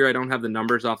there this year. I don't have the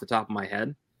numbers off the top of my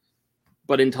head,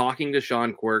 but in talking to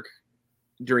Sean Quirk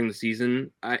during the season,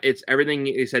 it's everything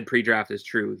he said pre-draft is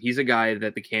true. He's a guy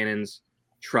that the Cannons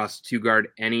trust to guard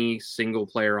any single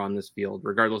player on this field,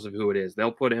 regardless of who it is.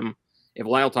 They'll put him. If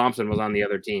Lyle Thompson was on the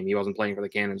other team, he wasn't playing for the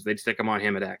Cannons, they'd stick him on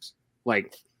him at X.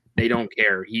 Like, they don't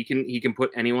care. He can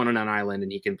put anyone on an island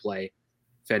and he can play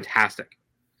fantastic.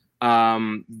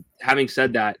 Having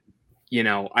said that,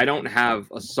 I don't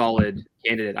have a solid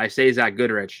candidate. I say Zach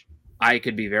Goodrich. I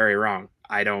could be very wrong.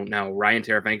 I don't know. Ryan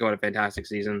Tarafanko had a fantastic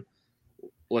season.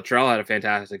 Latrell had a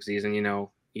fantastic season.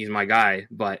 He's my guy,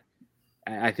 but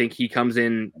I think he comes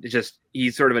in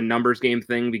he's sort of a numbers game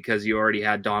thing because you already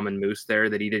had Dom and Moose there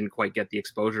that he didn't quite get the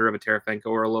exposure of a Tarafanko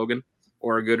or a Logan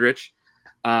or a Goodrich.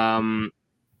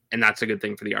 And that's a good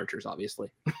thing for the Archers, obviously,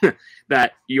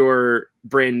 that your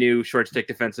brand new short stick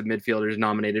defensive midfielder is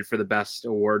nominated for the best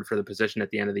award for the position at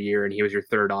the end of the year. And he was your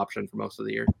third option for most of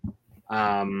the year.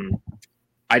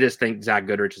 I just think Zach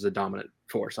Goodrich is a dominant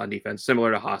force on defense,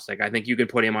 similar to Hostek. I think you can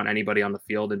put him on anybody on the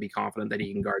field and be confident that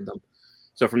he can guard them.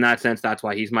 So from that sense, that's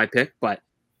why he's my pick. But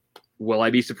will I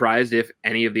be surprised if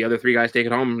any of the other three guys take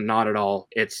it home? Not at all.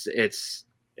 It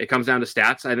comes down to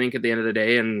stats, I think, at the end of the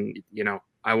day. And,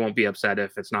 I won't be upset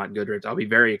if it's not Goodrich. I'll be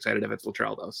very excited if it's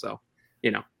Latrell, though. So,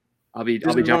 I'll be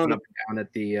jumping up and down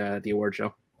at the award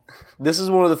show. This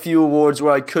is one of the few awards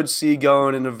where I could see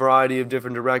going in a variety of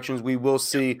different directions. We will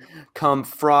see come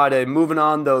Friday. Moving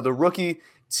on, though, the rookie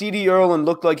TD Ierlan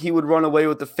looked like he would run away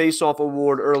with the face-off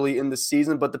award early in the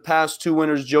season, but the past two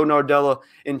winners, Joe Nardella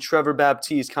and Trevor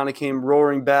Baptiste, kind of came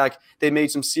roaring back. They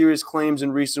made some serious claims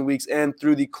in recent weeks and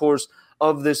through the course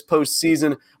of this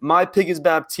postseason. My pick is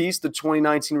Baptiste, the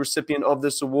 2019 recipient of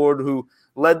this award, who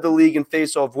led the league in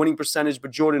face-off winning percentage.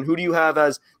 But Jordan, who do you have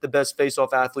as the best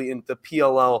face-off athlete in the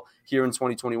PLL here in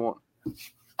 2021?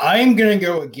 I'm going to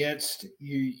go against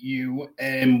you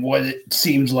and what it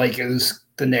seems like is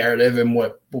the narrative and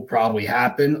what will probably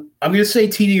happen. I'm going to say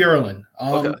TD Ierlan.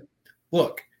 Okay.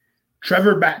 Look,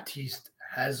 Trevor Baptiste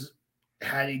has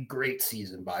had a great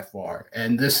season by far,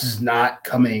 and this is not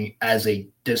coming as a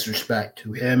disrespect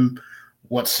to him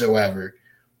whatsoever,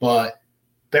 but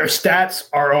their stats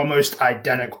are almost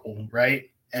identical,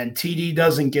 right? And TD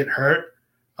doesn't get hurt.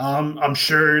 I'm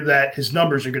sure that his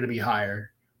numbers are going to be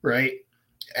higher, right?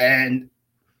 And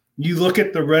you look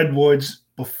at the Redwoods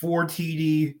before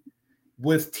TD,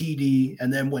 with TD,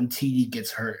 and then when TD gets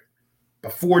hurt.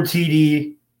 Before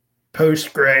TD,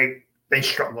 post Greg, they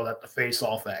struggled at the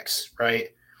face-off X, right?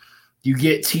 You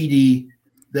get TD,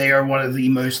 they are one of the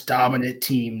most dominant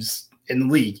teams in the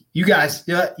league. You guys,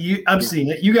 I'm seeing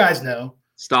it. You guys know.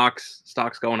 Stocks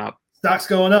going up. Stocks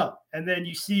going up. And then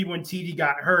you see when TD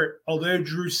got hurt, although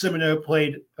Drew Simoneau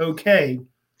played okay,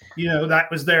 that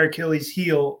was their Achilles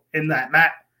heel in that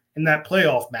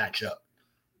playoff matchup.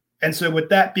 And so with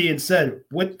that being said,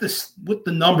 with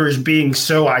the numbers being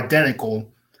so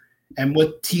identical and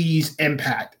with TD's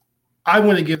impact, I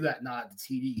want to give that nod to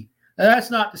TD. And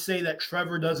that's not to say that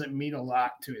Trevor doesn't mean a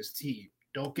lot to his team.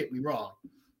 Don't get me wrong.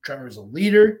 Trevor's a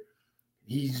leader.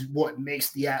 He's what makes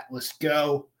the Atlas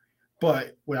go.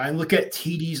 But when I look at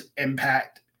TD's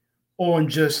impact on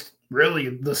just really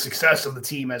the success of the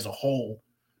team as a whole,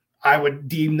 I would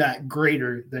deem that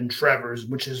greater than Trevor's,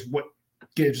 which is what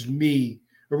gives me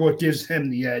or what gives him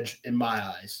the edge in my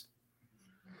eyes.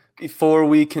 Before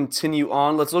we continue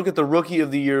on, let's look at the Rookie of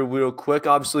the Year real quick.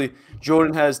 Obviously,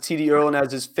 Jordan has TD Ierlan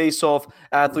as his face-off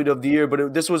athlete of the year,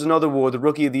 but this was another award, the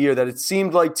Rookie of the Year, that it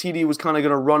seemed like TD was kind of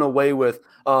going to run away with.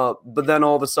 But then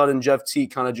all of a sudden, Jeff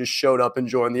Teague kind of just showed up and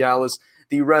joined the Atlas.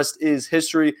 The rest is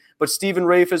history. But Stephen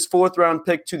Rafis, fourth-round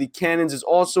pick to the Cannons, is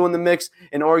also in the mix.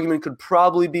 An argument could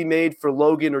probably be made for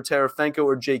Logan or Tarafanko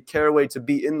or Jake Caraway to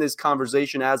be in this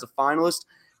conversation as a finalist.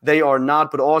 They are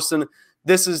not, but Austin,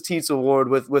 this is Teats award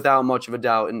without much of a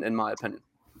doubt, in my opinion.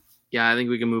 Yeah, I think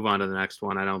we can move on to the next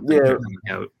one. I don't think they're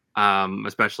coming out,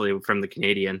 especially from the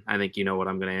Canadian. I think you know what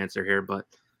I'm going to answer here, but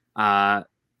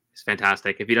it's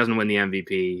fantastic. If he doesn't win the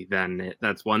MVP, then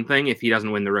that's one thing. If he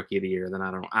doesn't win the Rookie of the Year, then I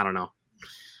don't know.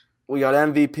 We got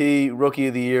MVP, Rookie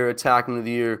of the Year, Attacking of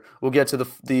the Year. We'll get to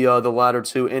the latter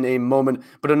two in a moment.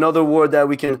 But another award that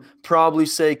we can probably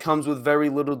say comes with very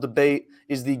little debate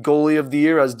is the Goalie of the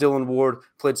Year, as Dylan Ward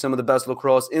played some of the best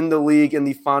lacrosse in the league in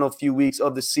the final few weeks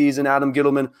of the season. Adam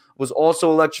Gittleman was also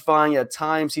electrifying at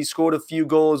times. He scored a few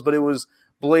goals, but it was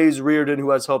Blaze Reardon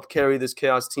who has helped carry this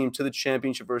Chaos team to the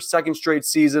championship for a second straight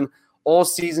season. All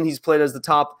season he's played as the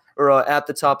top, or at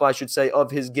the top, I should say,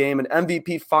 of his game. An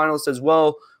MVP finalist as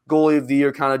well. Goalie of the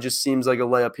Year kind of just seems like a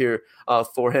layup here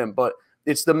for him. But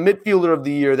it's the midfielder of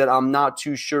the year that I'm not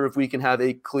too sure if we can have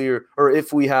a clear, or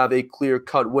if we have a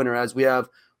clear-cut winner, as we have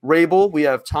Rabel, we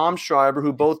have Tom Schreiber,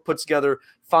 who both put together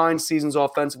fine seasons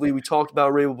offensively. We talked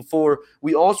about Rabel before.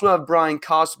 We also have Brian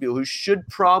Costabile, who should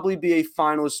probably be a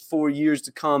finalist for years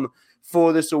to come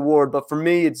for this award. But for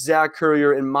me, it's Zach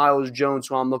Currier and Miles Jones,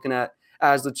 who I'm looking at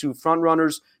as the two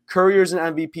frontrunners. Currier's an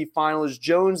MVP finalist.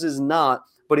 Jones is not,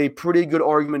 but a pretty good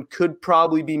argument could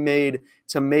probably be made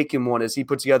to make him one, as he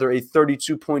put together a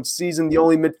 32-point season, the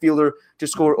only midfielder to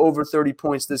score over 30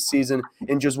 points this season,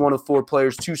 and just one of 4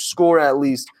 players to score at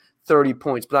least 30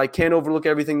 points. But I can't overlook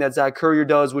everything that Zach Currier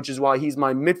does, which is why he's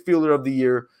my midfielder of the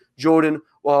year. Jordan,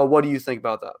 what do you think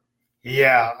about that?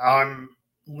 Yeah, I'm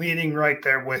leaning right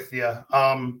there with you.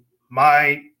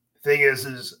 My thing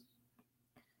is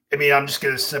I'm just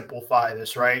going to simplify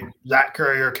this, right? Zach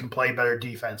Currier can play better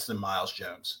defense than Miles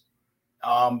Jones.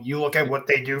 You look at what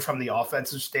they do from the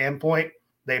offensive standpoint,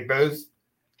 they both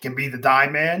can be the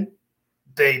dime man.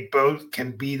 They both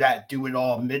can be that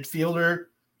do-it-all midfielder,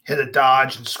 hit a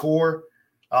dodge and score.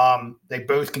 They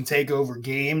both can take over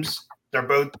games. They're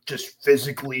both just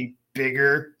physically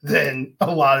bigger than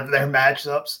a lot of their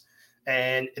matchups.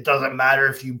 And it doesn't matter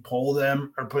if you pull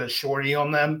them or put a shorty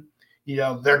on them.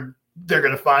 They're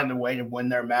going to find a way to win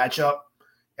their matchup.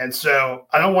 And so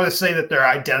I don't want to say that they're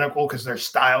identical because their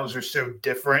styles are so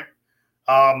different.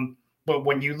 But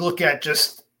when you look at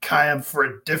just kind of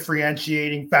for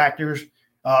differentiating factors,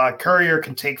 Currier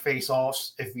can take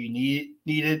face-offs if you need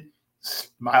it.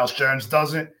 Miles Jones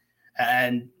doesn't.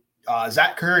 And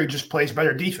Zach Currier just plays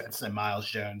better defense than Miles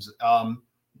Jones.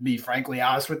 Be frankly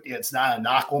honest with you, it's not a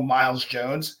knock on Miles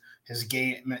Jones. His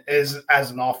game is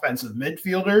as an offensive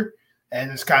midfielder,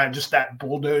 and it's kind of just that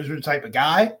bulldozer type of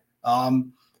guy.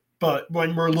 But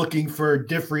when we're looking for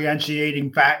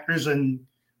differentiating factors in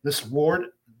this award,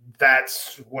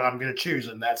 that's what I'm going to choose,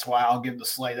 and that's why I'll give the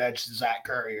slight edge to Zach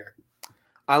Currier.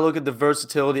 I look at the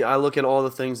versatility. I look at all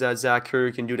the things that Zach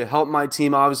Currier can do to help my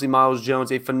team. Obviously, Miles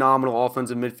Jones, a phenomenal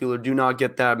offensive midfielder. Do not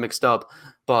get that mixed up.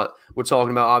 But we're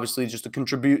talking about obviously just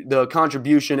the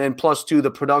contribution, and plus two,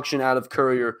 the production out of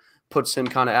Currier puts him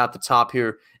kind of at the top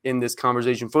here in this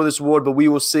conversation for this award. But we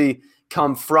will see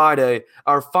come Friday.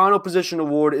 Our final position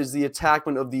award is the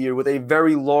Attackman of the Year, with a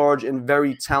very large and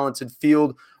very talented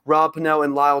field. Rob Pannell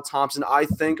and Lyle Thompson, I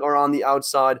think, are on the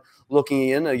outside looking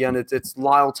in. Again, it's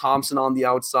Lyle Thompson on the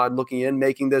outside looking in,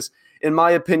 making this, in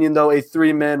my opinion, though, a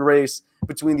 3-man race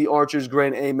between the Archers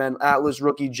Grand Amen Atlas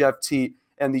rookie Jeff Teat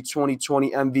and the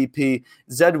 2020 MVP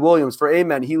Zed Williams. For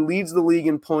Amen, he leads the league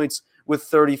in points with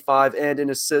 35 and in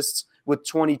assists with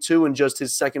 22 in just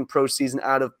his second pro season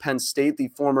out of Penn State, the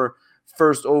former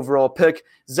first overall pick.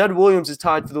 Zed Williams is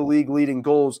tied for the league leading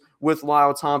goals with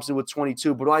Lyle Thompson with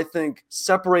 22. But what I think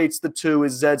separates the two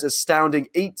is Zed's astounding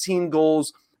 18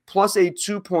 goals plus a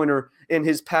 2-pointer in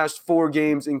his past 4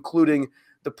 games, including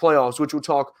the playoffs, which we'll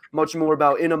talk much more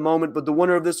about in a moment. But the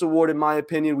winner of this award, in my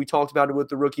opinion, we talked about it with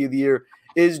the Rookie of the Year,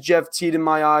 is Jeff Teat in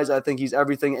my eyes. I think he's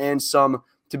everything and some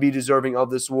to be deserving of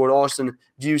this award. Austin,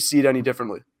 do you see it any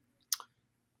differently?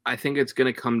 I think it's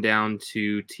going to come down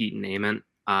to Teat and Amen.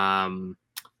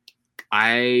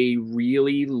 I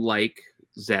really like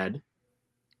Zed,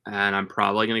 and I'm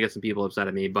probably going to get some people upset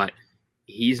at me, but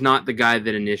he's not the guy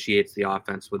that initiates the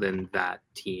offense within that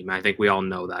team. I think we all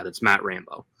know that. It's Matt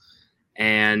Rambo.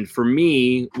 And for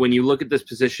me, when you look at this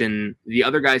position, the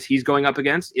other guys he's going up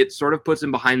against, it sort of puts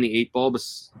him behind the 8 ball,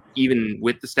 even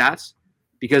with the stats,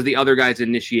 because the other guys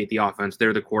initiate the offense.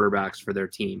 They're the quarterbacks for their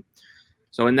team.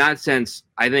 So in that sense,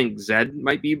 I think Zed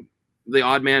might be the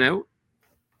odd man out.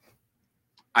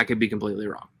 I could be completely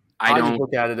wrong. I don't just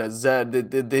look at it as Zed.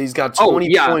 He's got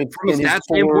 20 points in his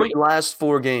last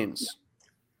 4 games.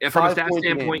 Yeah, from a stat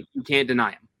standpoint, you can't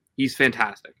deny him. He's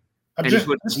fantastic. And he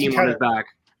put the team on his back.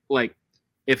 Like,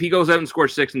 if he goes out and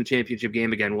scores 6 in the championship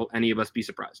game again, will any of us be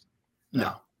surprised?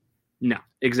 No,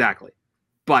 exactly.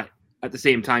 But at the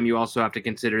same time, you also have to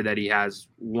consider that he has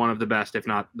one of the best, if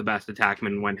not the best,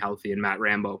 attackman when healthy in Matt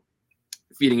Rambo,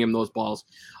 feeding him those balls.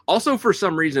 Also, for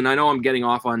some reason, I know I'm getting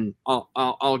off on.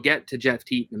 I'll get to Jeff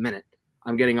Teat in a minute.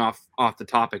 I'm getting off the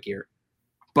topic here.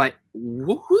 But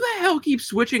who the hell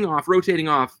keeps rotating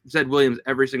off Zed Williams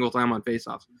every single time on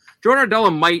faceoffs? Jordan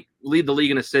Ardella might lead the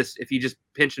league in assists if he just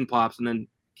pinch and pops and then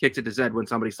kicks it to Zed when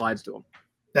somebody slides to him.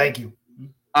 Thank you.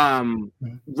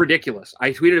 Ridiculous.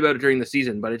 I tweeted about it during the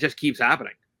season, but it just keeps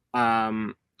happening.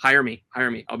 Hire me.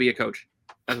 I'll be a coach.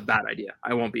 That's a bad idea.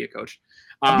 I won't be a coach.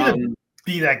 I'm going to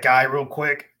be that guy real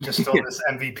quick, just on this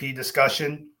MVP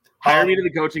discussion. Hire me to the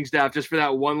coaching staff just for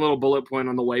that one little bullet point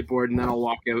on the whiteboard, and then I'll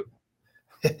walk out.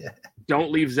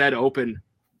 Don't leave Zed open.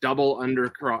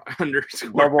 Underscore.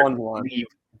 Double underline. Leave.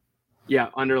 Yeah,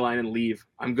 underline and leave.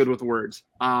 I'm good with words.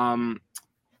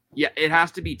 Yeah, it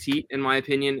has to be Teat, in my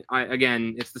opinion.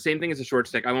 Again, it's the same thing as a short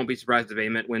stick. I won't be surprised if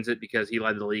Ament wins it because he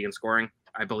led the league in scoring,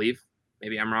 I believe.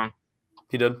 Maybe I'm wrong.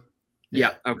 He did.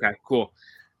 Yeah. Okay. Cool.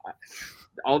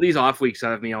 All these off weeks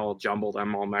have me all jumbled.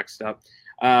 I'm all mixed up.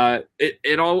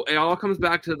 It all comes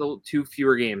back to the 2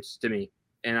 fewer games to me,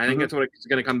 and I think that's what it's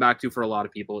going to come back to for a lot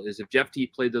of people. Is if Jeff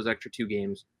Teat played those extra 2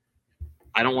 games,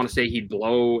 I don't want to say he'd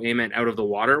blow Ament out of the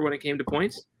water when it came to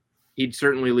points. He'd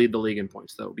certainly lead the league in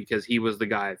points, though, because he was the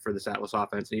guy for this Atlas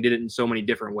offense, and he did it in so many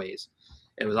different ways.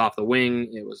 It was off the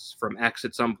wing. It was from X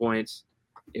at some points.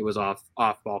 It was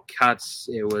off-ball cuts.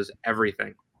 It was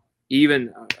everything.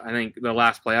 Even, I think, the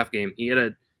last playoff game, he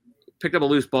picked up a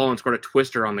loose ball and scored a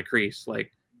twister on the crease.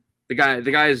 Like, the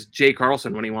guy is Jay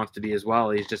Carlson when he wants to be as well.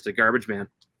 He's just a garbage man.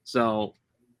 So,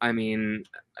 I mean,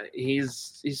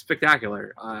 he's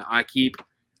spectacular. I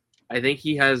think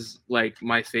he has, like,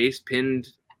 my face pinned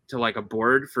to like a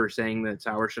board for saying that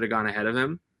Sauer should have gone ahead of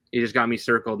him. He just got me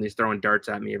circled and he's throwing darts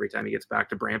at me every time he gets back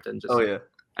to Brampton. Yeah.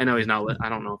 I know he's not. I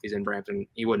don't know if he's in Brampton.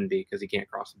 He wouldn't be because he can't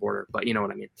cross the border, but you know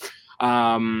what I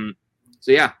mean.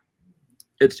 So yeah,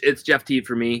 it's Jeff Teat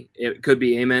for me. It could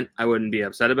be Ament. I wouldn't be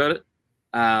upset about it.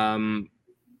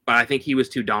 But I think he was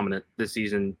too dominant this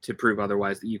season to prove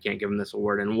otherwise that you can't give him this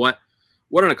award. And what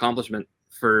an accomplishment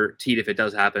for Teat if it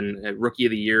does happen. Rookie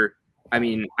of the year. I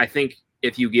mean, I think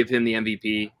if you give him the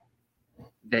MVP,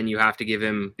 then you have to give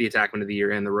him the Attackman of the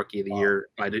Year and the Rookie of the Year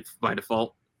by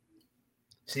default.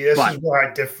 See, this is where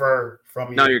I differ from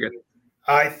you. No, you're good.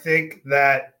 I think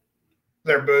that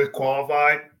they're both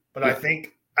qualified, but I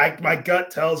think my gut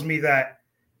tells me that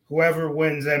whoever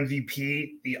wins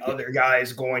MVP, the other guy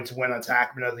is going to win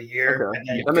Attackman of the Year. Okay. And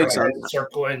then that makes sense.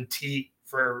 Circle in Teat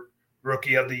for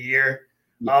Rookie of the Year.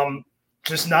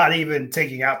 Just not even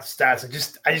taking out the stats.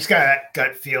 I just got that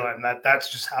gut feeling that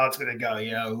that's just how it's going to go.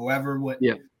 You know, whoever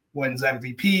wins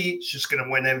MVP is just going to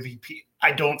win MVP.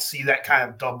 I don't see that kind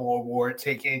of double award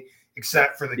taking,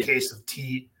 except for the case of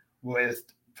Teat with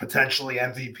potentially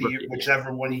MVP,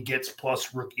 whichever one he gets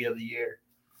plus Rookie of the Year.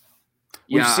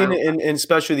 We've seen it in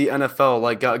especially the NFL.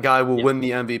 Like a guy will win the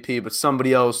MVP, but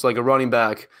somebody else, like a running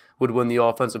back, would win the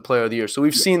Offensive Player of the Year. So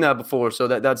we've seen that before. So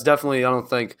that's definitely, I don't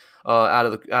think, out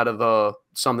of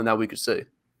something that we could see.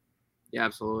 Yeah,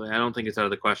 absolutely. I don't think it's out of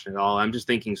the question at all. I'm just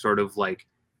thinking sort of like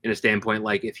in a standpoint,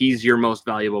 like if he's your most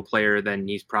valuable player, then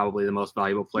he's probably the most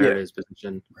valuable player at his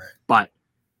position. Right. But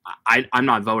I'm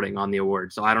not voting on the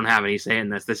award, so I don't have any say in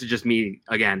this. This is just me,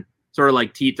 again, sort of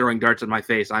like Teat throwing darts at my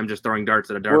face. I'm just throwing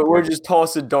darts at a dartboard. We're just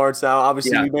tossing darts out.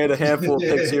 Obviously, we made a handful of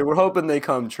picks here. We're hoping they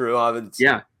come true.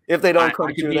 If they don't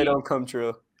come true, they don't come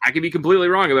true. I could be completely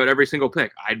wrong about every single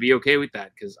pick. I'd be okay with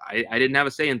that because I didn't have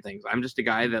a say in things. I'm just a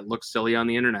guy that looks silly on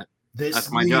the internet.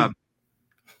 That's my job.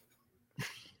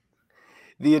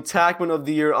 The Attackman of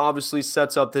the Year obviously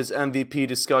sets up this MVP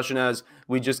discussion as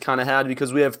we just kind of had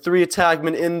because we have 3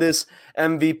 Attackmen in this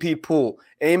MVP pool.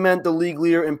 Ament, the league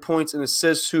leader in points and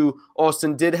assists, who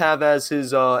Austin did have as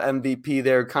his MVP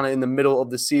there kind of in the middle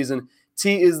of the season.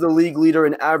 T is the league leader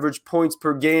in average points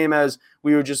per game, as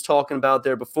we were just talking about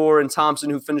there before. And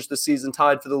Thompson, who finished the season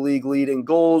tied for the league lead in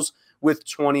goals with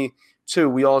 22.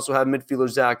 We also have midfielder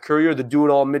Zach Currier, the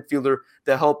do-it-all midfielder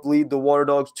that helped lead the Water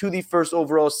Dogs to the first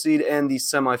overall seed and the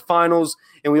semifinals.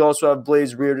 And we also have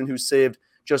Blaze Reardon, who saved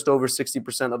just over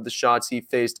 60% of the shots he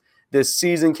faced this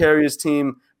season, carry his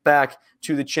team back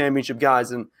to the championship,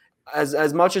 guys. And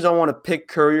as much as I want to pick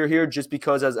Currier here, just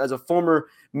because as a former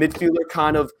midfielder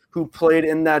kind of who played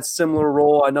in that similar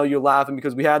role, I know you're laughing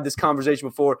because we had this conversation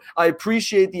before. I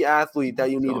appreciate the athlete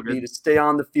that you need to be to stay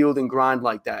on the field and grind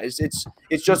like that.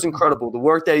 It's just incredible. The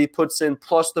work that he puts in,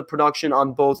 plus the production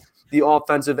on both the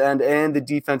offensive end and the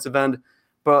defensive end.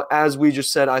 But as we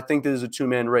just said, I think this is a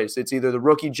 2-man race. It's either the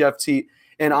rookie Jeff Teat,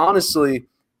 and honestly,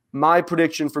 my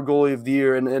prediction for goalie of the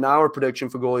year and our prediction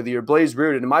for goalie of the year, Blaze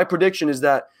Reardon. And my prediction is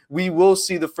that we will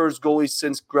see the first goalie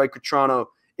since Greg Cotrano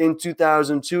in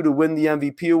 2002 to win the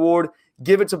MVP award.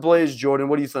 Give it to Blaze, Jordan.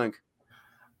 What do you think?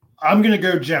 I'm going to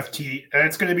go Jeff Teat, and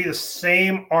it's going to be the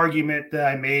same argument that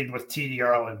I made with TD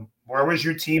Erlin. Where was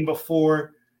your team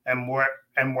before, and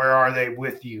where are they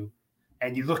with you?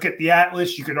 And you look at the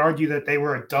Atlas, you could argue that they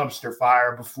were a dumpster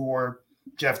fire before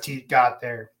Jeff Teat got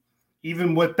there.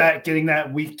 Even with that, getting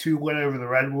that week 2 win over the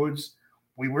Redwoods,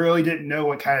 we really didn't know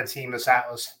what kind of team this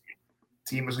Atlas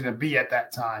team was going to be at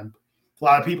that time. A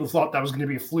lot of people thought that was going to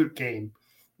be a fluke game.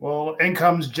 Well, in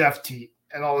comes Jeff Teat,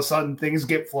 and all of a sudden things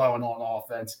get flowing on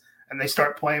offense, and they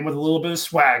start playing with a little bit of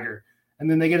swagger, and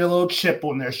then they get a little chip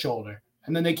on their shoulder,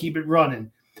 and then they keep it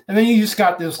running. And then you just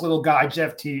got this little guy,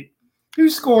 Jeff Teat,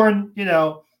 who's scoring,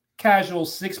 casual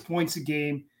 6 points a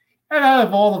game. And out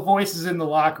of all the voices in the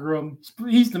locker room,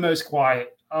 he's the most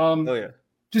quiet. Oh yeah.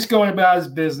 Just going about his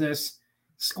business,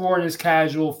 scoring his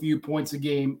casual few points a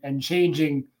game, and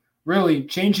changing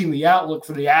the outlook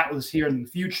for the Atlas here in the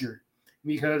future.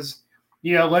 Because,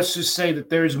 let's just say that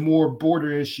there's more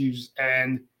border issues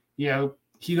and,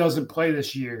 he doesn't play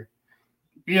this year.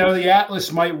 The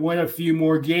Atlas might win a few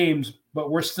more games, but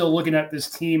we're still looking at this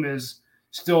team as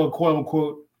still a quote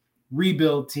unquote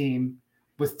rebuild team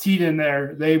with Teat in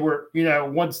there. They were,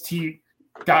 once Teat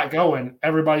got going,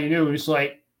 everybody knew it was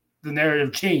like the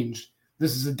narrative changed.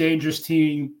 This is a dangerous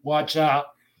team. Watch out.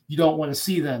 You don't want to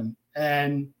see them.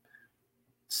 And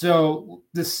so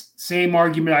this same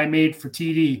argument I made for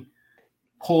TD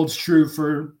holds true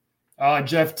for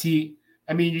Jeff Teat.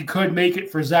 I mean, you could make it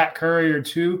for Zach Currier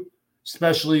too,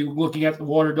 especially looking at the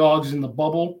Water Dogs in the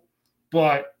bubble.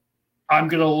 But I'm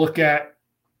going to look at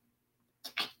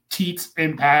Teat's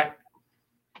impact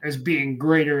as being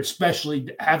greater, especially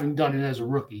having done it as a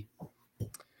rookie.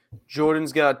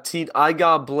 Jordan's got Teat. I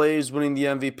got Blaze winning the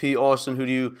MVP. Austin, who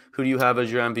do you have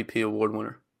as your MVP award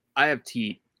winner? I have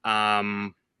Teat.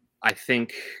 I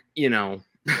think,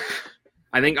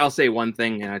 I think I'll say one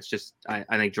thing, and it's just I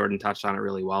think Jordan touched on it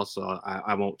really well, so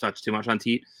I won't touch too much on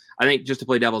Teat. I think just to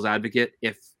play devil's advocate,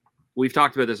 if we've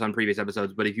talked about this on previous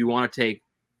episodes, but if you want to take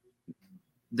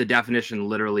the definition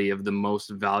literally of the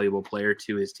most valuable player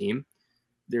to his team,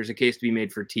 there's a case to be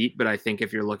made for Teat, but I think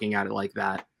if you're looking at it like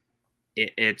that,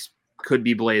 it could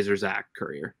be Blaze or Zach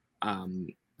Currier,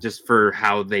 just for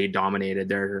how they dominated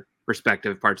their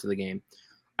respective parts of the game.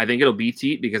 I think it'll be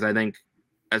Teat because I think,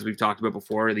 as we've talked about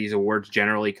before, these awards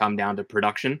generally come down to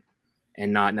production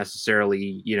and not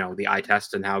necessarily, the eye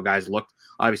test and how guys looked.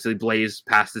 Obviously, Blaze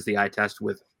passes the eye test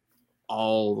with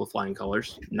all the flying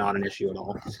colors, not an issue at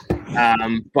all.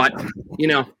 But,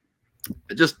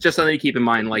 just something to keep in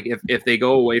mind, like if they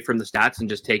go away from the stats and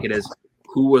just take it as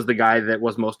who was the guy that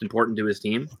was most important to his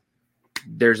team,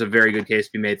 there's a very good case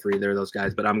to be made for either of those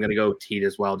guys. But I'm going to go Teat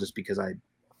as well, just because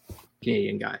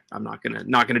Canadian guy. I'm not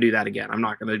gonna do that again. I'm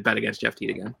not gonna bet against Jeff Teat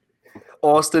again.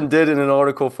 Austin did in an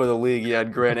article for the league. He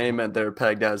had Grant Ament there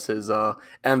pegged as his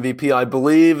MVP, I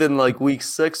believe, in like week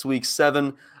 6, week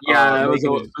 7. Yeah, it was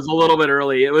a little bit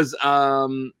early. It was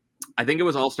I think it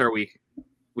was All-Star week.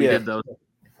 We did those.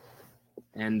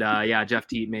 And Jeff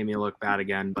Teat made me look bad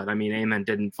again. But I mean, Ament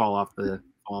didn't fall off the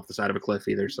side of a cliff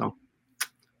either. So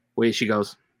away she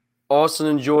goes. Austin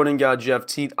and Jordan got Jeff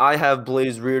Teat. I have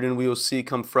Blaze Reardon. We will see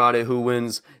come Friday who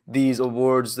wins these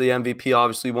awards. The MVP,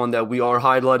 obviously, one that we are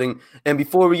highlighting. And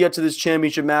before we get to this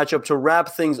championship matchup, to wrap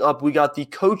things up, we got the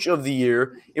Coach of the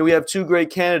Year. And we have two great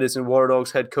candidates in Water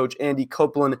Dogs head coach Andy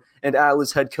Copeland and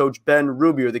Atlas head coach Ben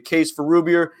Rubier. The case for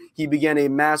Rubier, he began a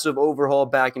massive overhaul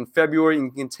back in February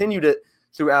and continued it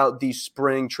throughout the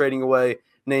spring, trading away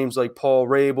names like Paul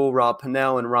Rabel, Rob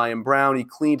Pennell, and Ryan Brown. He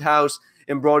cleaned house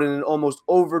and brought in an almost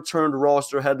overturned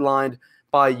roster headlined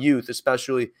by youth,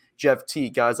 especially Jeff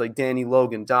Teat, guys like Danny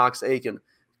Logan, Dox Aiken,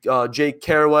 Jake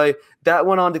Caraway. That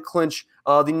went on to clinch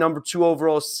the number 2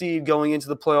 overall seed going into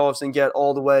the playoffs and get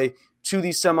all the way to the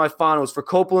semifinals. For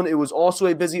Copeland, it was also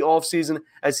a busy offseason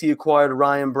as he acquired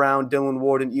Ryan Brown, Dylan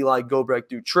Ward, and Eli Gobrecht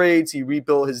through trades. He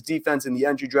rebuilt his defense in the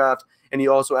entry draft, and he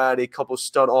also added a couple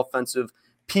stud offensive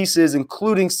pieces,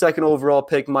 including second overall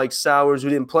pick Mike Sowers, who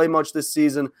didn't play much this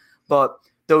season, but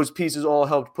those pieces all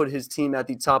helped put his team at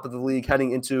the top of the league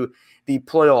heading into the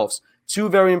playoffs. Two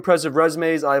very impressive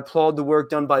resumes. I applaud the work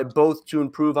done by both to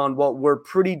improve on what were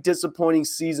pretty disappointing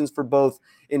seasons for both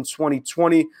in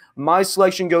 2020. My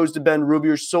selection goes to Ben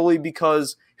Rubier solely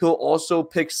because he'll also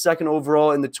pick second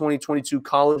overall in the 2022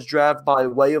 college draft by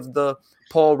way of the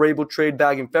Paul Rabel trade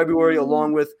back in February,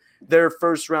 along with their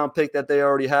first-round pick that they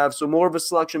already have. So more of a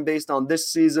selection based on this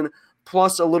season,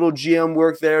 plus a little GM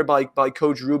work there by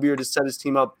Coach Rubier to set his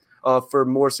team up for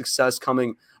more success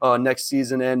coming next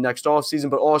season and next offseason.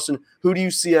 But Austin, who do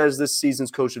you see as this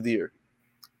season's Coach of the Year?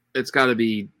 It's got to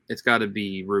be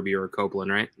Rubier or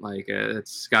Copeland, right? Like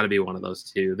it's got to be one of those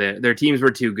two. Their teams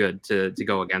were too good to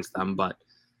go against them. But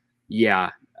yeah,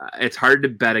 it's hard to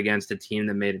bet against a team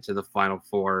that made it to the Final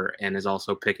Four and is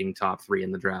also picking top 3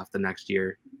 in the draft the next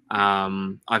year.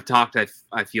 I've talked,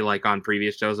 I feel like, on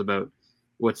previous shows about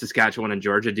what Saskatchewan and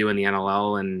Georgia do in the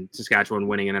NLL, and Saskatchewan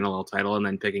winning an NLL title and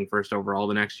then picking first overall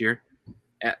the next year.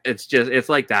 It's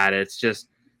like that. It's just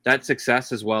that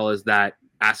success as well as that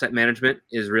asset management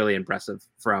is really impressive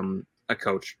from a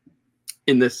coach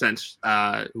in this sense,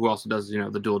 who also does,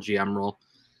 the dual GM role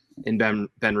in Ben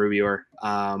Rubier.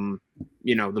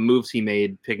 The moves he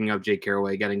made, picking up Jake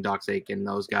Caraway, getting Dox Aiken,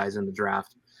 those guys in the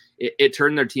draft, it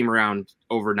turned their team around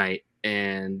overnight.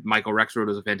 And Michael Rexroad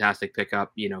was a fantastic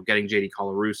pickup, getting JD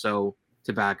Colarusso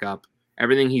to back up.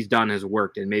 Everything he's done has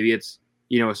worked. And maybe it's,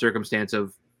 a circumstance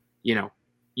of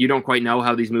you don't quite know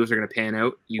how these moves are going to pan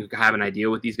out. You have an idea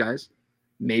with these guys.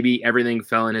 Maybe everything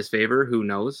fell in his favor. Who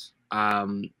knows?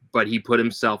 But he put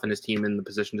himself and his team in the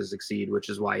position to succeed, which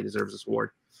is why he deserves this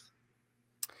award.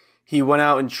 He went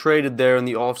out and traded there in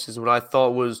the offseason, what I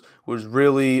thought was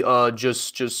really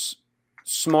just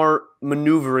smart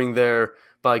maneuvering there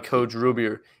by Coach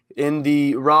Rubier. In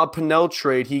the Rob Pannell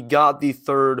trade, he got the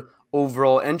 3rd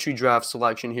overall entry draft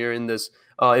selection here in this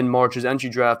in March's entry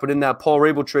draft. But in that Paul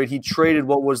Rabel trade, he traded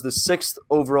what was the 6th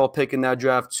overall pick in that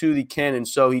draft to the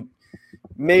Cannons. So he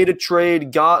made a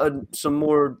trade, got some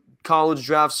more college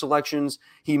draft selections.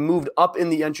 He moved up in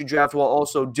the entry draft while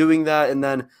also doing that. And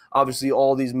then obviously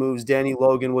all these moves. Danny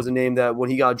Logan was a name that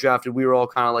when he got drafted, we were all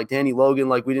kind of like, Danny Logan,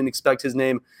 like we didn't expect his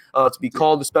name to be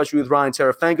called, especially with Ryan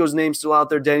Terefenko's name still out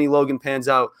there. Danny Logan pans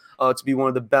out to be one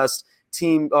of the best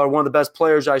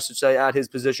players, I should say, at his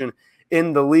position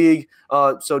in the league.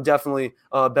 So definitely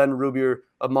Ben Rubier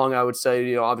among, I would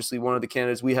say, obviously one of the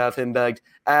candidates. We have him bagged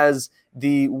as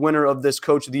the winner of this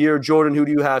Coach of the Year. Jordan, who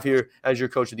do you have here as your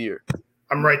Coach of the Year?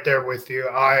 I'm right there with you.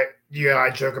 I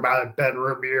joke about it. Ben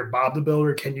Rubier, Bob the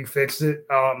Builder. Can you fix it?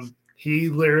 He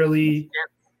literally,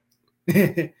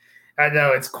 I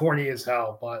know it's corny as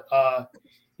hell, but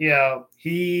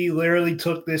he literally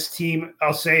took this team,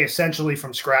 I'll say essentially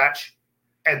from scratch,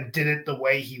 and did it the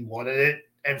way he wanted it.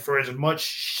 And for as much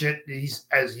shit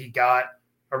as he got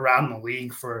around the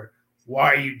league for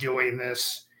why are you doing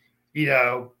this?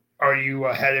 Are you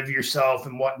ahead of yourself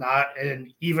and whatnot?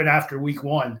 And even after week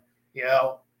 1,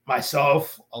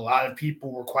 myself, a lot of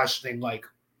people were questioning, like,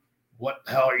 what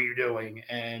the hell are you doing?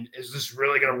 And is this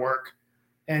really going to work?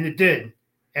 And it did.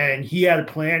 And he had a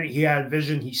plan. He had a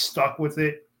vision. He stuck with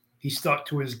it. He stuck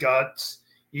to his guts,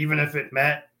 even if it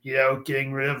meant,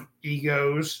 getting rid of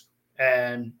egos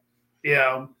and,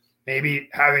 maybe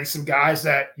having some guys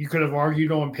that you could have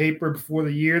argued on paper before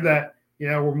the year that,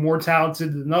 were more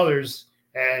talented than others.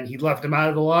 And he left them out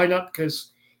of the lineup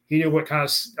because he knew what kind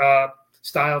of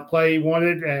style of play he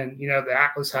wanted. And, the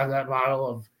Atlas have that model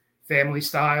of family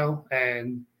style.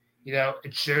 And,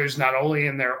 it shows not only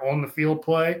in their on-the-field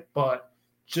play, but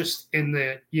just in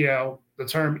the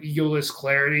term egoless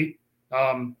clarity.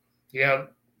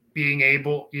 Being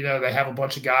able, they have a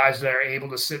bunch of guys that are able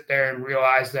to sit there and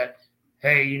realize that,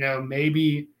 hey,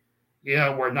 maybe,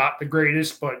 we're not the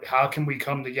greatest, but how can we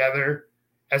come together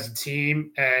as a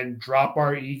team and drop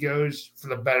our egos for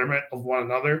the betterment of one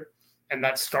another? And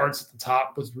that starts at the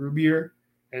top with Rubier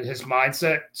and his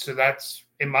mindset. So that's,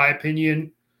 in my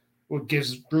opinion, what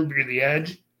gives Rubier the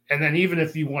edge. And then even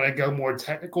if you want to go more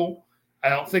technical, I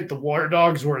don't think the Water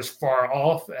Dogs were as far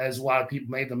off as a lot of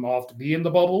people made them off to be in the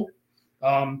bubble.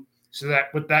 So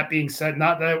that, with that being said,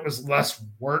 not that it was less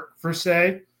work per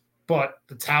se, but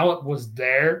the talent was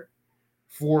there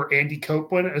for Andy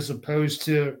Copeland as opposed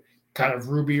to kind of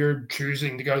Rubier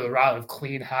choosing to go the route of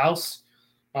clean house.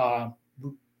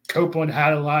 Copeland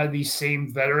had a lot of these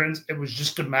same veterans. It was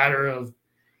just a matter of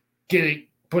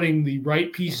putting the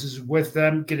right pieces with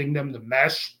them, getting them to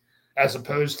mesh, as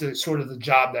opposed to sort of the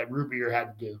job that Rubier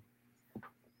had to do.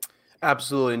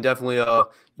 Absolutely, and definitely,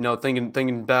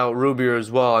 thinking about Rubier as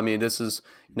well. I mean, this is,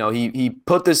 he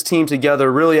put this team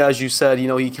together really, as you said.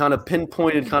 He kind of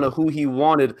pinpointed kind of who he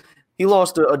wanted. He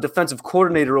lost a defensive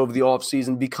coordinator over the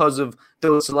offseason because of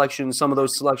those selections, some of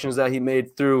those selections that he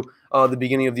made through the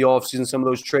beginning of the offseason, some of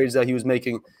those trades that he was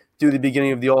making through the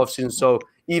beginning of the offseason. So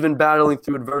even battling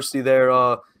through adversity there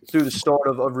through the start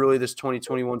of really this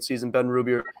 2021 season, Ben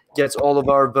Rubier gets all of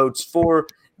our votes for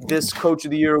this Coach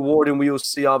of the Year award, and we will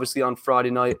see obviously on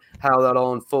Friday night how that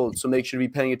all unfolds. So make sure to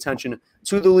be paying attention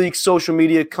to the league's social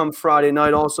media come Friday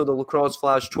night. Also, the Lacrosse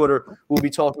Flash Twitter will be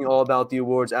talking all about the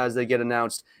awards as they get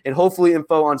announced, and hopefully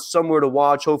info on somewhere to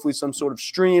watch, hopefully some sort of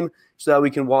stream so that we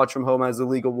can watch from home as the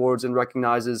league awards and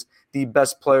recognizes the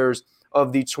best players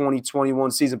of the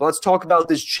 2021 season. But let's talk about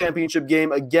this championship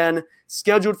game again,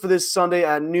 scheduled for this Sunday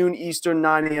at noon Eastern,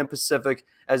 9 a.m. Pacific,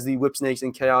 as the Whipsnakes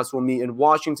and Chaos will meet in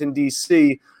Washington,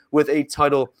 D.C., with a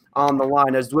title on the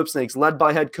line, as the Whipsnakes, led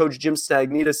by head coach Jim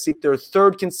Stagnita, seek their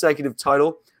 3rd consecutive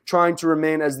title, trying to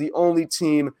remain as the only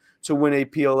team to win a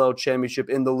PLL championship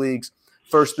in the league's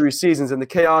first 3 seasons. And the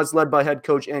Chaos, led by head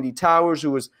coach Andy Towers,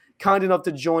 who was kind enough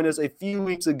to join us a few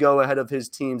weeks ago ahead of his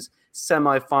team's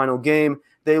semifinal game,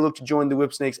 they look to join the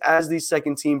Whipsnakes as the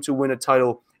 2nd team to win a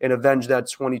title and avenge that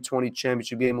 2020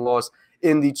 championship game loss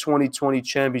in the 2020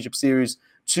 championship series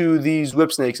to these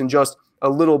Whipsnakes. And just a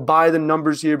little by the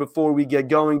numbers here before we get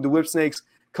going. The Whipsnakes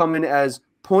come in as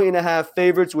 1.5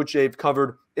 favorites, which they've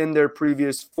covered in their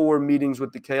previous 4 meetings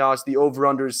with the Chaos. The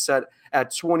over-under is set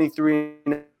at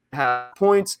 23.5 half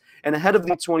points. And ahead of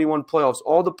the 21 playoffs,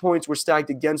 all the points were stacked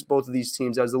against both of these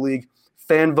teams as the league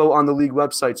fan vote on the league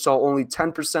website saw only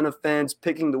 10% of fans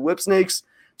picking the Whipsnakes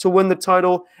to win the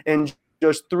title and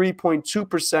just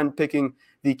 3.2% picking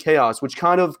the Chaos, which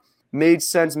kind of made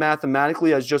sense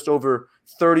mathematically as just over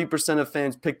 30% of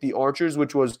fans picked the Archers,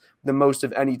 which was the most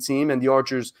of any team. And the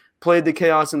Archers played the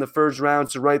Chaos in the first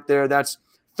round. So right there, that's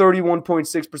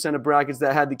 31.6% of brackets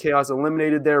that had the Chaos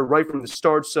eliminated there right from the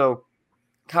start. So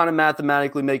kind of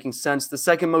mathematically making sense. The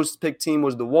second most picked team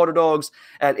was the Water Dogs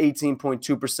at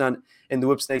 18.2%, and the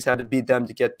Whipsnakes had to beat them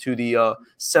to get to the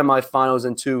semifinals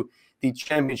and to the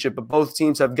championship. But both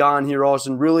teams have gone here,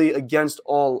 Austin, really against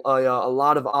a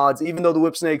lot of odds. Even though the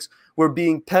Whipsnakes were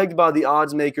being pegged by the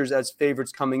odds makers as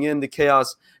favorites coming in, the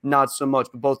Chaos not so much.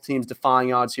 But both teams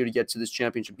defying odds here to get to this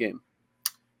championship game.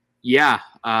 Yeah,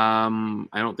 I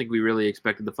don't think we really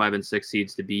expected the 5 and 6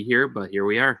 seeds to be here, but here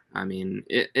we are. I mean,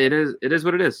 it is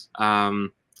what it is. I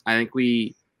think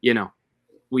we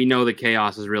know the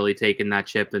Chaos has really taken that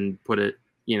chip and put it,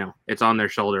 it's on their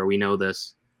shoulder. We know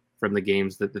this from the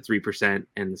games, that the 3%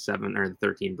 and the 7 or the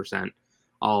 13%,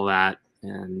 all that.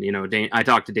 And, I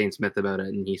talked to Dane Smith about it,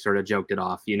 and he sort of joked it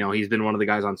off. He's been one of the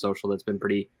guys on social that's been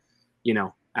pretty,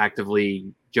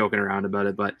 actively joking around about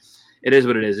it, but it is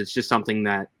what it is. It's just something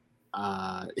that,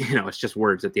 it's just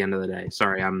words at the end of the day.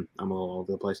 Sorry, I'm a little all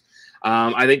over the place.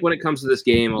 I think when it comes to this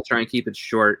game, I'll try and keep it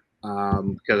short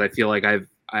because I feel like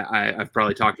I've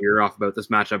probably talked your ear off about this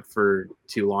matchup for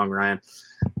too long, Ryan.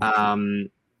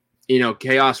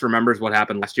 Chaos remembers what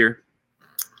happened last year,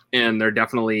 and they're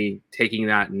definitely taking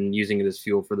that and using it as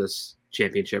fuel for this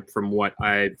championship. From what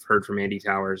I've heard from Andy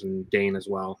Towers and Dane as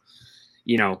well,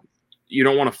 you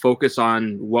don't want to focus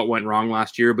on what went wrong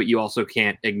last year, but you also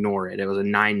can't ignore it. It was a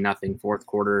 9-0 fourth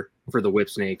quarter for the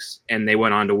Whipsnakes, and they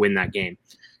went on to win that game.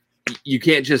 You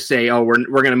can't just say, oh, we're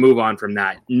going to move on from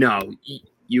that. No,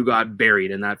 you got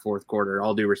buried in that fourth quarter.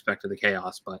 All due respect to the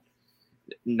Chaos, but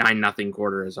 9-0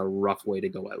 quarter is a rough way to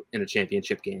go out in a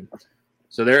championship game.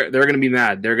 So they're going to be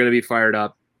mad. They're going to be fired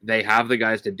up. They have the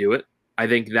guys to do it. I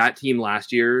think that team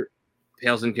last year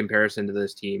pales in comparison to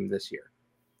this team this year.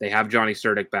 They have Johnny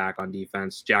Surdick back on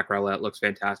defense. Jack Rowlett looks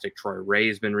fantastic. Troy Ray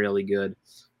has been really good.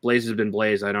 Blaze has been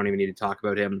Blaze. I don't even need to talk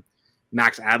about him.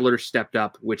 Max Adler stepped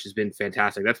up, which has been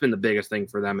fantastic. That's been the biggest thing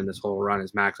for them in this whole run,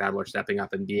 is Max Adler stepping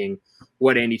up and being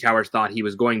what Andy Towers thought he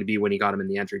was going to be when he got him in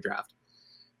the entry draft.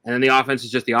 And then the offense is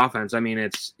just the offense. I mean,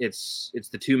 it's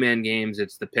the two-man games.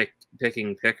 It's the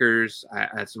picking pickers.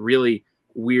 That's really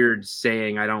weird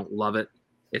saying. I don't love it.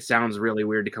 It sounds really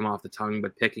weird to come off the tongue,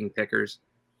 but picking pickers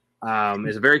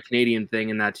is a very Canadian thing,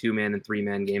 in that 2-man and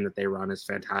 3-man game that they run is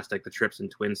fantastic. The trips and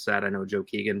twins set, I know Joe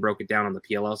Keegan broke it down on the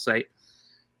PLL site.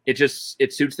 It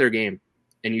suits their game.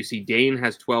 And you see Dane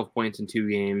has 12 points in 2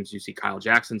 games. You see Kyle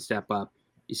Jackson step up.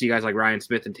 You see guys like Ryan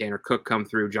Smith and Tanner Cook come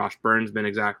through. Josh Burns been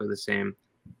exactly the same.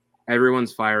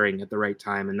 Everyone's firing at the right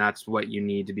time, and that's what you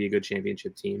need to be a good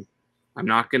championship team. I'm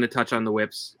not going to touch on the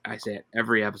Whips. I say it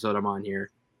every episode I'm on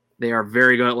here. They are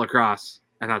very good at lacrosse,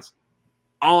 and that's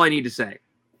all I need to say.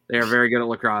 They are very good at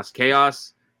lacrosse.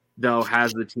 Chaos, though,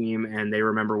 has the team, and they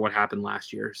remember what happened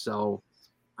last year. So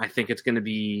I think it's going to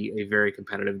be a very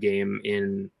competitive game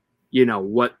in,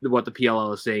 what the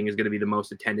PLL is saying is going to be the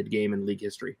most attended game in league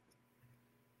history.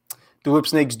 The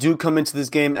Whipsnakes do come into this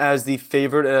game as the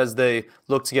favorite as they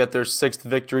look to get their 6th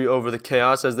victory over the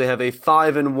Chaos, as they have a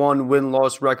 5-1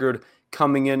 win-loss record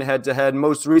coming in head-to-head.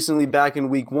 Most recently back in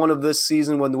week 1 of this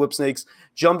season, when the Whipsnakes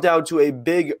jumped out to a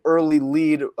big early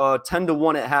lead,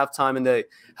 10-1 at halftime, and they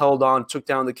held on, took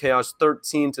down the Chaos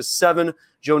 13-7.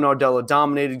 Joe Nardella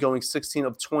dominated, going 16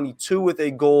 of 22 with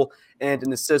a goal and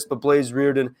an assist, but Blaze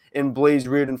Reardon, in Blaze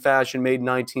Reardon fashion, made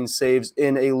 19 saves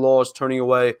in a loss, turning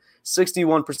away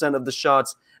 61% of the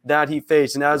shots that he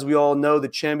faced. And as we all know, the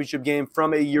championship game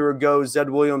from a year ago, Zed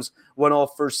Williams went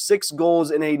off for 6 goals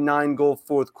in a 9-goal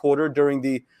fourth quarter. During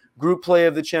the group play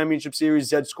of the championship series,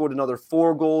 Zed scored another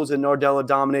 4 goals, and Nardella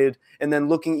dominated. And then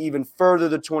looking even further,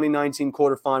 the 2019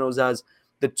 quarterfinals, as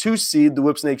the 2 seed, the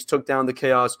Whipsnakes took down the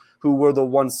Chaos, who were the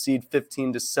 1 seed,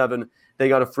 15-7. They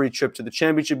got a free trip to the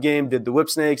championship game, did the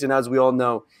Whipsnakes, and as we all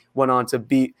know, went on to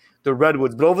beat the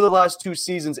Redwoods. But over the last 2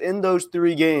 seasons, in those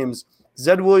 3 games,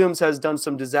 Zed Williams has done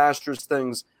some disastrous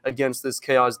things against this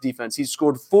Chaos defense. He's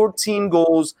scored 14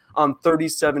 goals on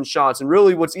 37 shots. And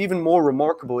really what's even more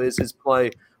remarkable is his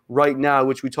play right now,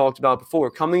 which we talked about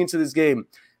before. Coming into this game,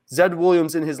 Zed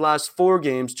Williams in his last 4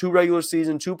 games, 2 regular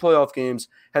season, 2 playoff games,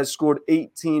 has scored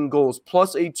 18 goals,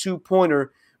 plus a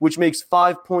 2-pointer, which makes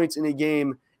 5 points in a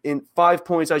game, in 5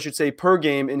 points, I should say, per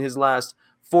game in his last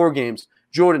 4 games.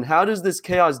 Jordan, how does this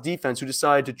Chaos defense, who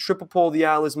decided to triple pull the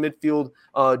Atlas midfield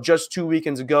just 2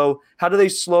 weekends ago, how do they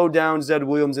slow down Zed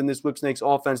Williams in this Whipsnakes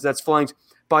offense that's flanked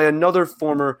by another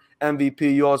former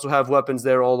MVP? You also have weapons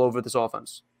there all over this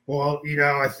offense. Well,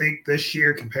 I think this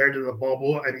year compared to the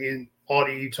bubble, I mean,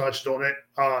 Audie, you touched on it,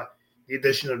 the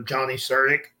addition of Johnny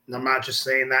Surdick, and I'm not just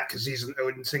saying that because he's an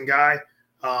Odinson guy.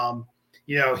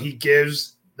 He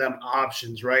gives them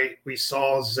options, right? We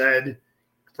saw Zed,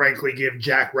 frankly, give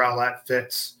Jack Rowlett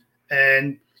fits.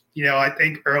 And, I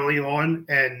think early on,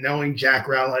 and knowing Jack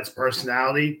Rowlett's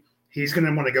personality, he's going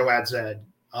to want to go at Zed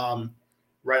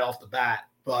right off the bat.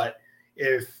 But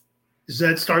if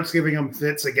Zed starts giving him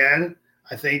fits again,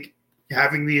 I think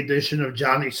having the addition of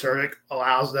Johnny Surdick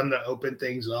allows them to open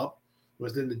things up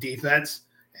within the defense.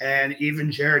 And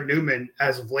even Jared Newman,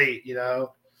 as of late,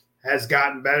 has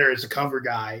gotten better as a cover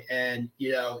guy. And,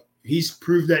 he's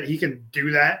proved that he can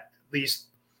do that at least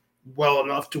well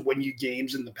enough to win you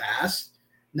games in the past.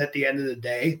 And at the end of the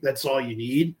day, that's all you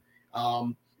need.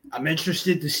 I'm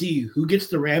interested to see who gets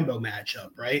the Rambo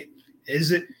matchup, right?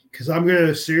 Is it – because I'm going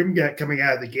to assume that coming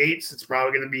out of the gates, it's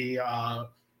probably going to be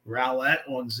Rowlett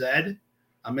on Zed.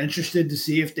 I'm interested to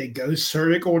see if they go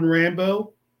Surdick on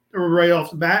Rambo or right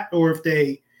off the bat, or if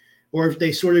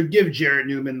they sort of give Jared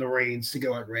Newman the reins to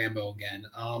go at Rambo again.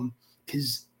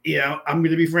 Because, I'm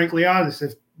going to be frankly honest.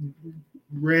 If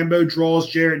Rambo draws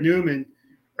Jared Newman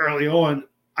early on,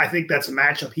 I think that's a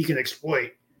matchup he can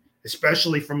exploit,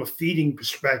 especially from a feeding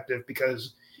perspective,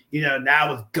 because,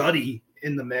 now with Gutty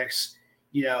in the mix,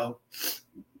 do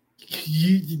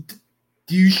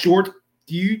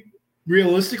you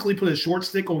realistically put a short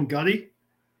stick on Gutty,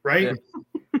 right?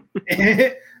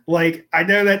 Yeah. Like, I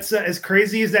know that's as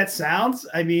crazy as that sounds.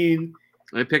 I mean,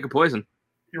 I pick a poison.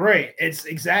 Right. It's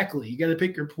exactly. You got to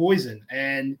pick your poison.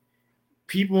 And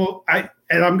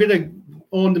I'm going to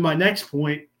on to my next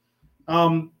point.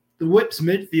 The Whips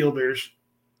midfielders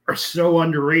are so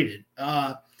underrated.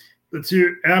 The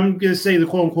two, and I'm going to say the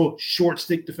quote unquote short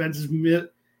stick defensive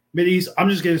middies. I'm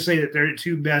just going to say that they're the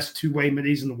two best two-way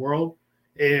middies in the world,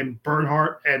 in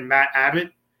Bernhardt and Matt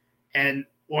Abbott. And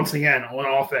once again, on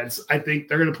offense, I think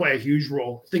they're going to play a huge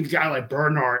role. I think a guy like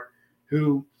Bernhardt,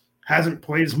 who hasn't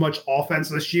played as much offense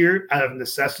this year out of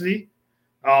necessity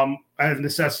on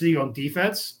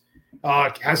defense,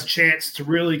 has a chance to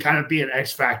really kind of be an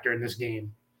X factor in this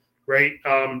game, right?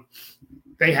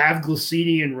 They have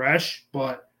Glacini and Resch,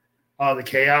 but the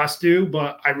Chaos do.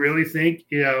 But I really think,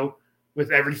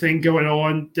 with everything going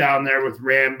on down there with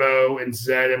Rambo and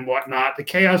Zed and whatnot, the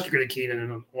Chaos are going to key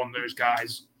in on those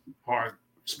guys hard,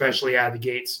 especially out of the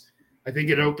gates. I think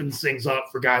it opens things up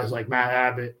for guys like Matt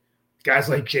Abbott, guys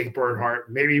like Jake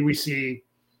Bernhardt. Maybe we see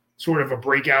sort of a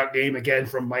breakout game again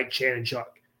from Mike Chanenchuk.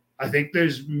 I think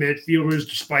those midfielders,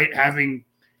 despite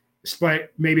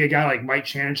maybe a guy like Mike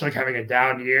Chanenchuk having a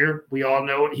down year, we all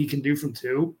know what he can do from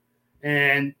two.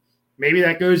 And maybe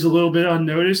that goes a little bit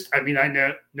unnoticed. I mean, I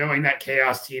know, knowing that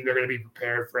Chaos team, they're going to be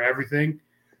prepared for everything.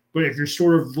 But if you're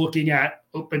sort of looking at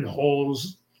open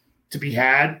holes to be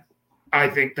had, I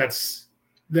think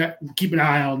keep an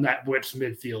eye on that Whips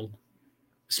midfield,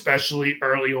 especially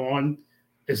early on,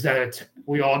 is that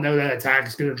we all know that attack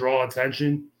is going to draw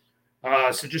attention.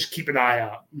 So just keep an eye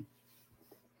out.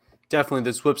 Definitely,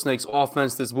 this Whipsnakes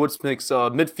offense, this Whipsnakes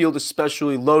midfield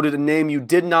especially loaded. A name you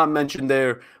did not mention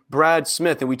there, Brad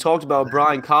Smith. And we talked about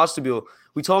Brian Costabile.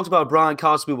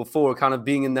 Before, kind of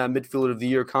being in that midfielder of the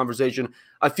year conversation.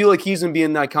 I feel like he's going to be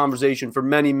in that conversation for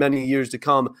many, many years to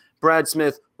come. Brad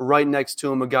Smith right next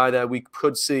to him, a guy that we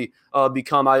could see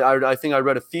become. I think I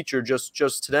read a feature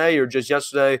just today or just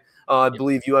yesterday. I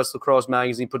believe U.S. Lacrosse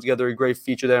Magazine put together a great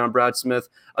feature there on Brad Smith.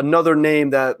 Another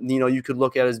name that you could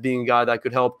look at as being a guy that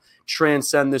could help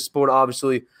transcend this sport,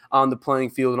 obviously on the playing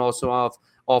field and also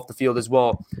off the field as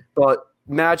well. But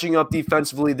matching up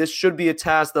defensively, this should be a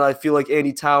task that I feel like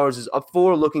Andy Towers is up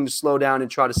for, looking to slow down and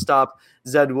try to stop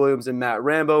Zed Williams and Matt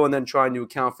Rambo, and then trying to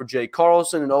account for Jay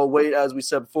Carlson. And wait, as we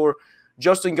said before,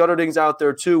 Justin Gutterding's out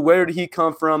there too. Where did he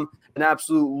come from? An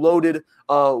absolute loaded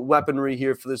weaponry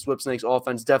here for this Whipsnakes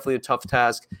offense. Definitely a tough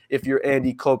task if you're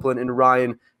Andy Copeland and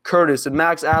Ryan Curtis. And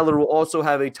Max Adler will also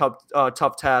have a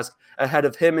tough task ahead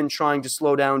of him in trying to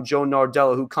slow down Joe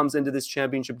Nardella, who comes into this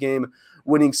championship game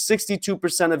winning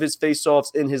 62% of his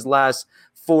faceoffs in his last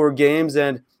 4 games.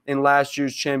 And in last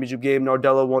year's championship game,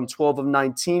 Nardella won 12 of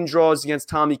 19 draws against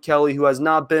Tommy Kelly, who has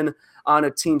not been on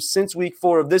a team since week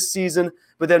 4 of this season.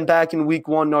 But then back in week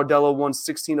 1, Nardella won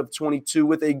 16 of 22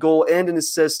 with a goal and an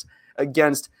assist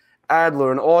against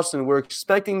Adler. And Austin, we're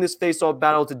expecting this faceoff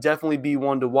battle to definitely be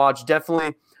one to watch.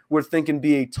 Definitely, we're thinking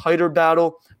be a tighter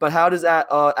battle. But how does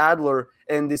Adler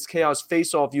and this Chaos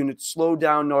face-off unit slow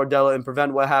down Nardella and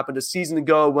prevent what happened a season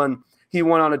ago when he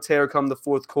went on a tear come the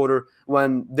fourth quarter,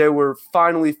 when there were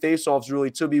finally face-offs really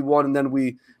to be won. And then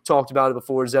we talked about it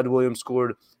before. Zed Williams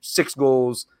scored 6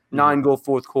 goals, 9-goal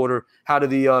fourth quarter. How did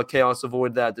the Chaos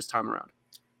avoid that this time around?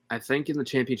 I think in the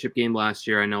championship game last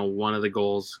year, I know one of the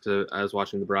goals, I was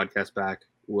watching the broadcast back,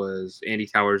 was Andy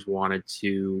Towers wanted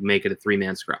to make it a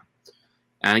 3-man scrum.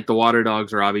 I think the Water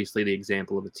Dogs are obviously the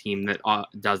example of a team that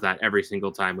does that every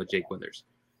single time with Jake Withers.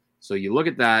 So you look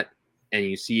at that and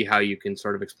you see how you can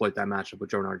sort of exploit that matchup with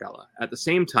Joe Nardella. At the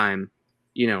same time,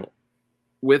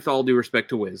 with all due respect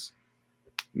to Wiz,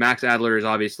 Max Adler is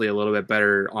obviously a little bit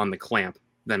better on the clamp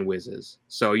than Wiz is.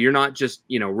 So you're not just,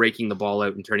 raking the ball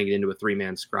out and turning it into a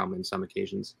 3-man scrum in some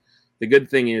occasions. The good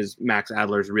thing is Max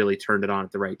Adler's really turned it on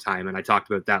at the right time, and I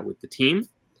talked about that with the team.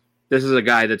 This is a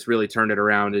guy that's really turned it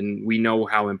around, and we know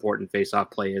how important face-off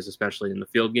play is, especially in the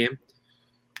field game.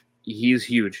 He's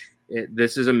huge.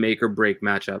 This is a make-or-break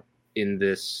matchup in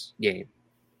this game.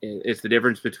 It's the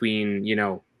difference between,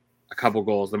 a couple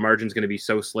goals. The margin's going to be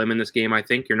so slim in this game, I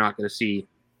think. You're not going to see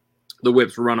the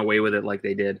Whips run away with it like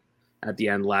they did at the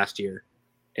end last year.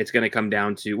 It's going to come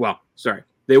down to,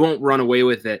 they won't run away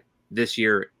with it this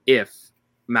year if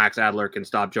Max Adler can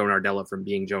stop Joe Nardella from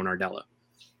being Joe Nardella.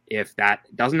 If that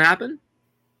doesn't happen,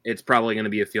 it's probably going to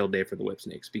be a field day for the Whip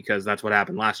Snakes, because that's what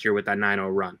happened last year with that 9-0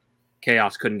 run.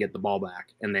 Chaos couldn't get the ball back,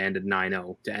 and they ended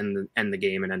 9-0 to end the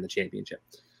game and end the championship.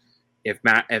 If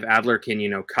Adler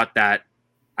can, cut that,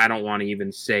 I don't want to even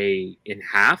say in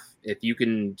half. If you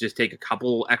can just take a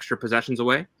couple extra possessions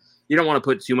away, you don't want to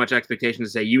put too much expectation to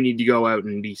say you need to go out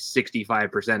and be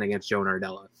 65% against Joe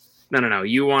Nardella. No.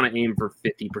 You want to aim for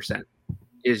 50%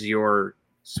 is your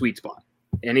sweet spot.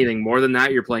 Anything more than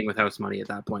that, you're playing with house money at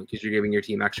that point, because you're giving your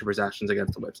team extra possessions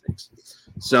against the Whip Snakes.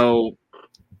 So,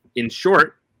 in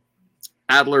short,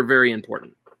 Adler, very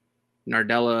important.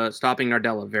 Stopping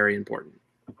Nardella, very important.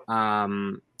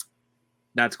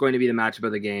 That's going to be the matchup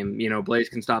of the game. Blaze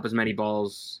can stop as many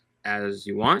balls as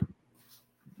you want.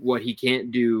 What he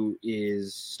can't do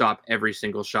is stop every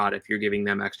single shot if you're giving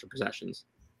them extra possessions.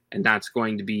 And that's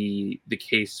going to be the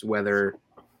case whether,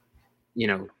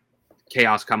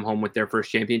 Chaos come home with their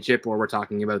first championship, or we're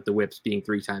talking about the Whips being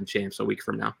 3-time champs a week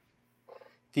from now.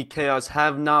 The Chaos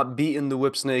have not beaten the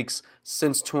Whip Snakes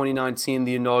since 2019,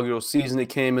 the inaugural season. It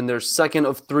came in their second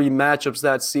of 3 matchups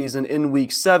that season in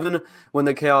Week 7, when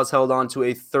the Chaos held on to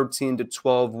a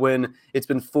 13-12 win. It's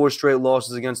been 4 straight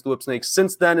losses against the Whip Snakes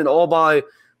since then, and all by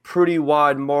pretty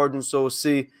wide margin. So we'll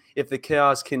see if the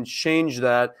Chaos can change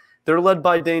that. They're led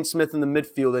by Dane Smith in the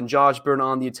midfield and Josh Byrne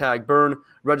on the attack. Byrne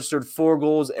registered 4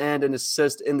 goals and an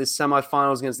assist in the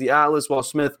semifinals against the Atlas, while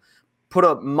Smith put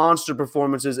up monster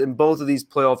performances in both of these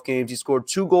playoff games. He scored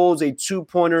 2 goals, a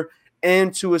 2-pointer,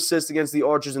 and 2 assists against the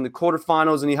Archers in the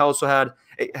quarterfinals, and he also had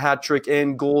a hat trick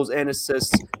in goals and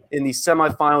assists in the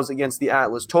semifinals against the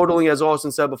Atlas, totaling, as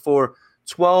Austin said before,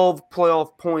 12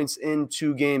 playoff points in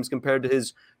 2 games compared to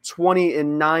his 20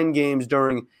 in 9 games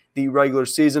during the regular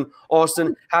season.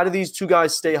 Austin, how do these 2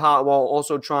 guys stay hot while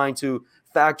also trying to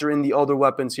factor in the other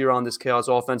weapons here on this Chaos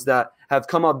offense that have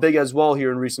come up big as well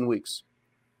here in recent weeks?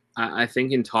 I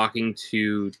think I talked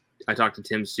to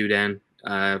Tim Sudan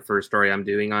for a story I'm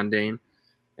doing on Dane,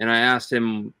 and I asked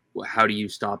him, how do you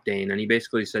stop Dane? And he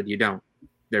basically said, you don't.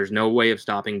 There's no way of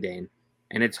stopping Dane.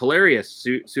 And it's hilarious.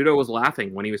 Sudo was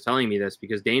laughing when he was telling me this,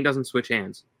 because Dane doesn't switch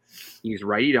hands. He's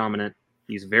righty dominant.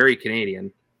 He's very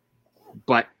Canadian,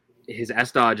 but his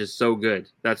S-Dodge is so good.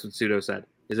 That's what Sudo said.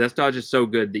 His S-Dodge is so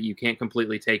good that you can't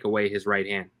completely take away his right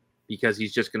hand, because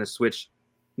he's just going to switch,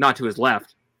 not to his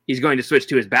left. He's going to switch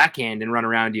to his backhand and run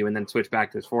around you, and then switch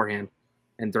back to his forehand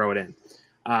and throw it in.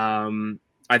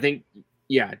 I think,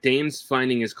 Dane's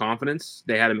finding his confidence.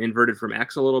 They had him inverted from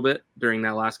X a little bit during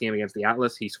that last game against the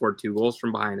Atlas. He scored 2 goals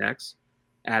from behind X.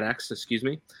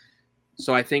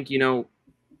 So I think,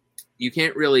 you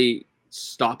can't really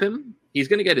stop him. He's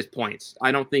going to get his points.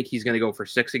 I don't think he's going to go for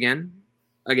 6 again.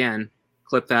 Again,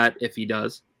 clip that if he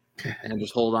does, and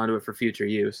just hold on to it for future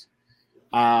use.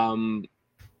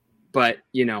 But,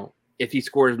 if he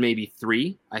scores maybe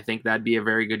 3, I think that'd be a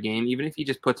very good game. Even if he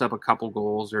just puts up a couple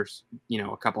goals or,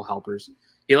 a couple helpers.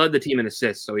 He led the team in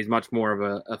assists, so he's much more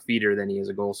of a feeder than he is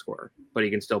a goal scorer, but he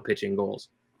can still pitch in goals.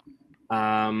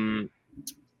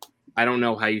 I don't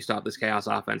know how you stop this Chaos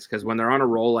offense, because when they're on a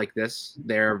roll like this,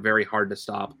 they're very hard to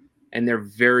stop, and they're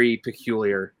very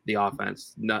peculiar, the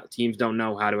offense. Teams don't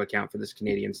know how to account for this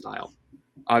Canadian style.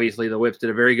 Obviously, the Whips did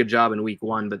a very good job in Week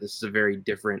 1, but this is a very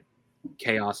different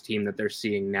Chaos team that they're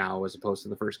seeing now as opposed to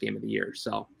the first game of the year.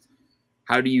 So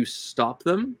how do you stop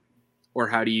them, or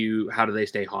how do they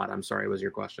stay hot? I'm sorry, was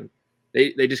your question.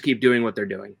 they just keep doing what they're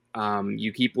doing.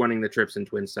 You keep winning the trips and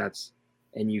twin sets,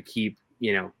 and you keep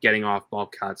getting off ball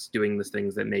cuts, doing the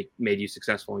things that made you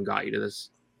successful and got you to this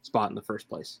spot in the first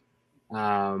place.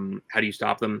 How do you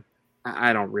stop them?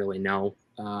 I don't really know.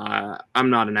 I'm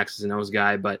not an X's and O's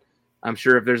guy, but I'm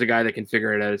sure if there's a guy that can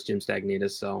figure it out, it's Jim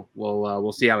Stagnitas. So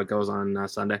we'll see how it goes on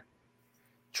Sunday.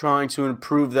 Trying to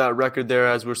improve that record there,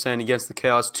 as we're saying, against the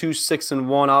Chaos.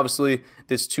 2-6-1. Obviously,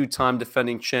 this two-time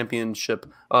defending championship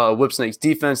Whipsnakes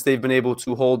defense, they've been able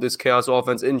to hold this Chaos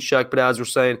offense in check. But as we're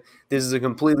saying, this is a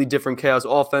completely different Chaos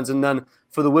offense. And then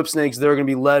for the Whipsnakes, they're going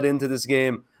to be led into this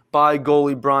game by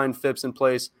goalie Brian Phipps in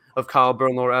place of Kyle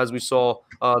Bernlohr, as we saw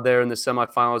there in the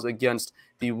semifinals against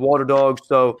the Water Dogs.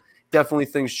 So definitely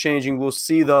things changing. We'll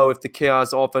see, though, if the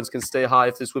Chaos offense can stay high,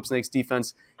 if this Whipsnakes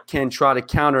defense can try to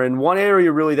counter. And one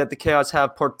area really that the Chaos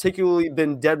have particularly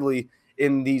been deadly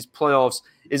in these playoffs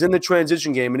is in the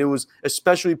transition game. And it was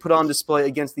especially put on display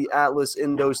against the Atlas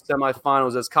in those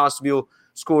semifinals, as Costabile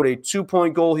scored a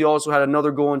 2-point goal. He also had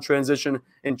another goal in transition,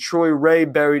 and Troy Ray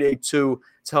buried a 2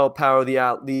 to help power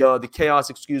the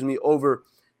Chaos, over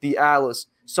the Atlas.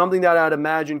 Something that I'd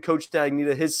imagine Coach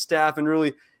Stagnita, his staff, and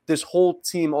really this whole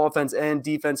team, offense and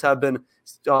defense, have been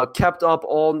kept up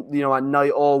all at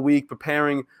night all week,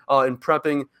 preparing and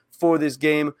prepping for this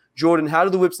game. Jordan, how do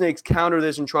the Whipsnakes counter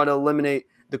this and try to eliminate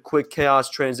the quick Chaos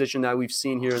transition that we've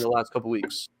seen here in the last couple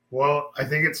weeks? Well, I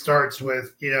think it starts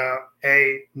with, we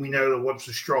know the Whips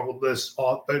have struggled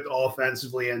both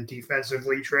offensively and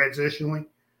defensively transitionally.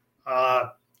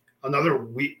 Another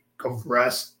week of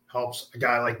rest helps a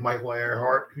guy like Michael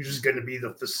Earhart, who's just going to be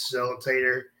the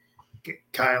facilitator,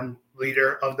 kind of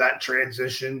leader of that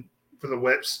transition for the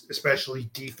Whips, especially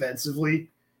defensively.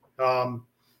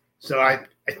 So I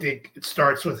think it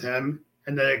starts with him,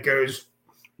 and then it goes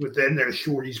within their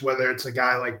shorties, whether it's a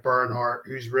guy like Bernhardt,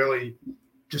 who's really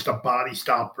just a body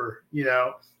stopper.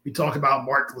 We talk about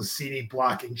Mark Lassini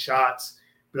blocking shots,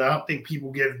 but I don't think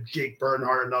people give Jake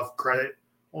Bernhardt enough credit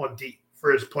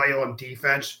for his play on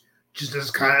defense. Just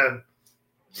as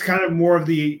he's kind of more of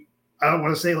the, I don't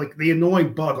want to say like the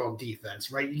annoying bug on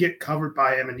defense, right? You get covered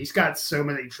by him, and he's got so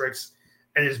many tricks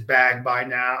in his bag by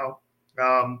now,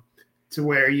 to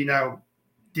where,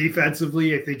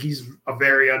 defensively, I think he's a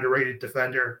very underrated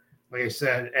defender, like I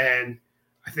said. And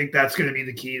I think that's going to be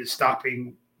the key to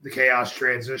stopping the Chaos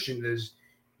transition, is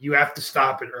you have to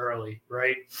stop it early,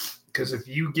 right? Because if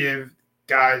you give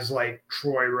guys like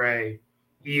Troy Ray,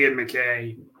 Ian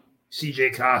McKay,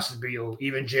 CJ Costabile,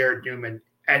 even Jared Newman,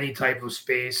 any type of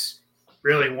space,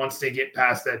 really once they get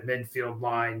past that midfield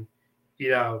line,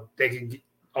 they can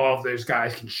all of those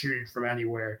guys can shoot it from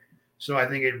anywhere. So I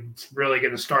think it's really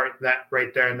going to start that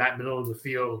right there in that middle of the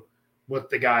field with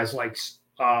the guys like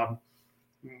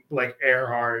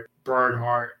Earhart,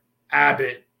 Bernhardt,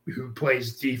 Abbott, who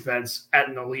plays defense at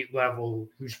an elite level,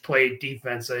 who's played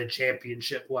defense at a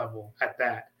championship level at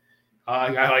that.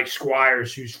 A guy like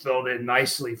Squires, who's filled in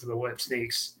nicely for the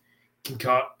Whipsnakes, can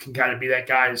kind of be that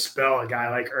guy to spell a guy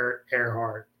like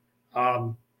Earhart.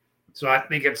 So I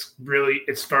think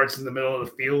it starts in the middle of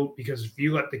the field, because if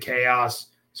you let the Chaos,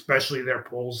 especially their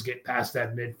poles, get past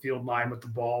that midfield line with the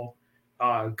ball,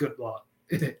 good luck.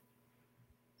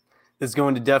 It's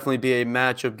going to definitely be a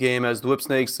matchup game, as the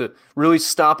Whipsnakes really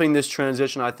stopping this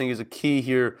transition, I think, is a key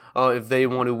here if they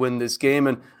want to win this game.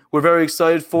 And we're very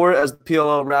excited for it as the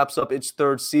PLL wraps up its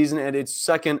third season and its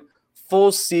second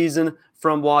full season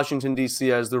from Washington, D.C.,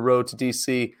 as the road to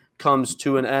D.C. comes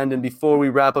to an end. And before we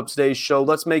wrap up today's show,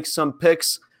 let's make some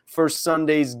picks for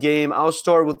Sunday's game. I'll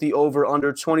start with the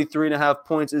over-under. 23.5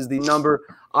 points is the number.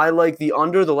 I like the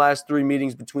under. The last 3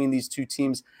 meetings between these two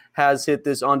teams has hit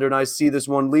this under, and I see this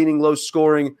one leaning low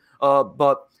scoring.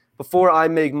 But before I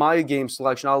make my game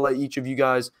selection, I'll let each of you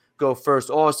guys go first.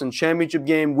 Austin, championship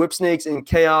game, Whipsnakes and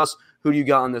Chaos. Who do you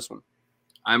got on this one?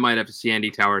 I might have to see Andy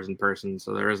Towers in person,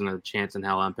 so there isn't a chance in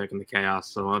hell I'm picking the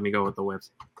Chaos. So let me go with the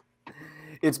Whips.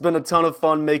 It's been a ton of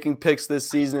fun making picks this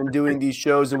season and doing these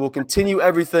shows, and we'll continue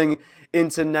everything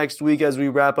into next week as we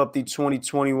wrap up the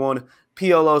 2021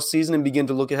 PLO season and begin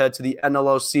to look ahead to the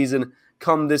NLO season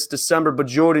come this December. But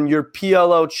Jordan, your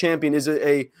PLO champion, is it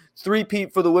a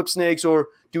three-peat for the Whipsnakes, or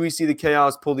do we see the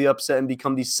Chaos pull the upset and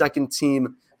become the second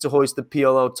team to hoist the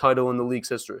PLO title in the league's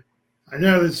history? I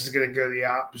know this is going to go the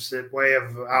opposite way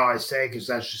of how I say, because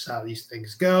that's just how these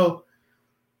things go.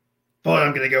 But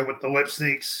I'm going to go with the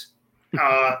Whipsnakes in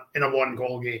a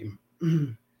 1-goal game.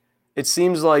 It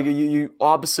seems like you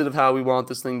opposite of how we want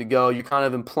this thing to go. You're kind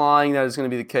of implying that it's going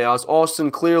to be the Chaos. Austin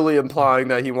clearly implying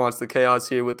that he wants the Chaos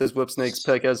here with this Whipsnakes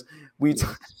pick, as we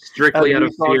strictly out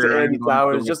of fear. Andy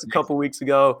Towers just a couple weeks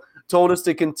ago told us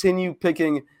to continue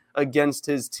picking against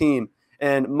his team.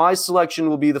 And my selection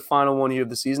will be the final one here of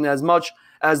the season. As much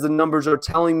as the numbers are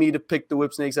telling me to pick the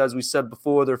Whipsnakes, as we said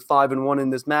before, they're 5-1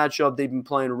 in this matchup. They've been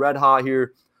playing red hot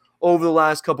here over the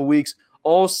last couple weeks.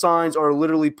 All signs are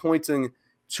literally pointing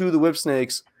to the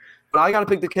Whipsnakes. But I got to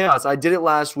pick the Chaos. I did it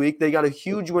last week. They got a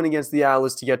huge win against the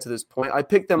Atlas to get to this point. I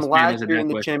picked them last year in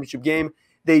the championship game.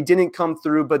 They didn't come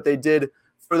through, but they did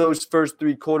for those first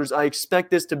 3 quarters. I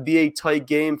expect this to be a tight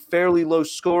game, fairly low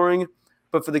scoring,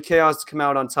 but for the Chaos to come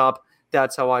out on top,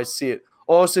 that's how I see it.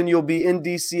 Austin, you'll be in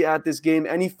D.C. at this game.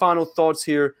 Any final thoughts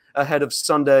here ahead of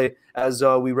Sunday as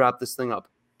we wrap this thing up?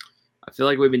 I feel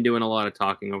like we've been doing a lot of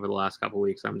talking over the last couple of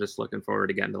weeks. I'm just looking forward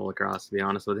to getting to lacrosse, to be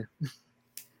honest with you.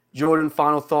 Jordan,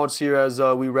 final thoughts here as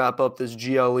we wrap up this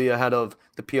GLE ahead of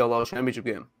the PLL championship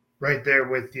game. Right there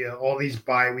with you, all these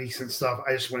bye weeks and stuff.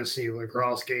 I just want to see a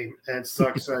lacrosse game, and it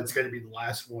sucks that it's going to be the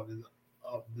last one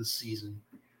of the season.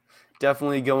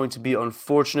 Definitely going to be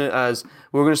unfortunate as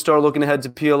we're going to start looking ahead to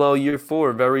PLL year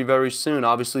 4 very, very soon.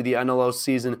 Obviously, the NLL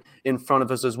season in front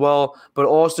of us as well. But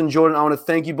Austin, Jordan, I want to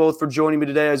thank you both for joining me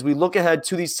today as we look ahead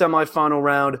to the semifinal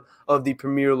round of the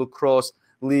Premier Lacrosse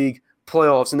League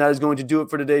playoffs. And that is going to do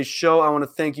it for today's show. I want to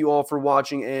thank you all for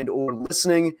watching and or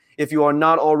listening. If you are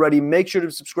not already, make sure to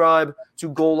subscribe to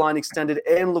Goal Line Extended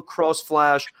and Lacrosse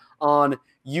Flash on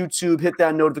YouTube. Hit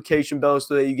that notification bell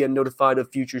so that you get notified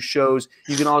of future shows.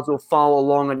 You can also follow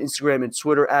along on Instagram and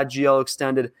Twitter at GL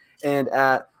Extended and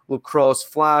at Lacrosse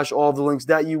Flash. All the links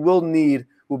that you will need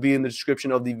will be in the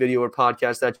description of the video or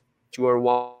podcast that you are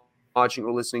watching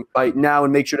or listening right now.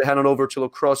 And make sure to head on over to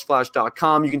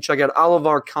lacrosseflash.com. You can check out all of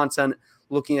our content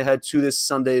looking ahead to this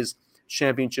Sunday's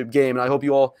championship game. And I hope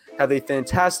you all have a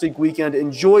fantastic weekend.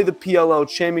 Enjoy the PLL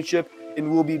championship,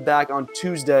 and we'll be back on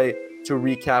Tuesday to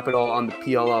recap it all on the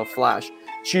PLL Flash.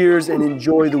 Cheers and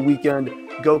enjoy the weekend.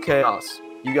 Go Chaos.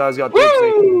 You guys got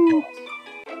the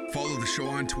Follow the show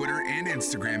on Twitter and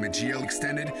Instagram at GL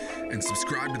Extended and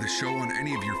subscribe to the show on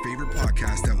any of your favorite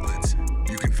podcast outlets.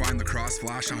 You can find Lacrosse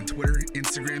Flash on Twitter,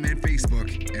 Instagram, and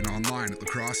Facebook, and online at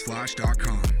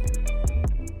lacrosseflash.com.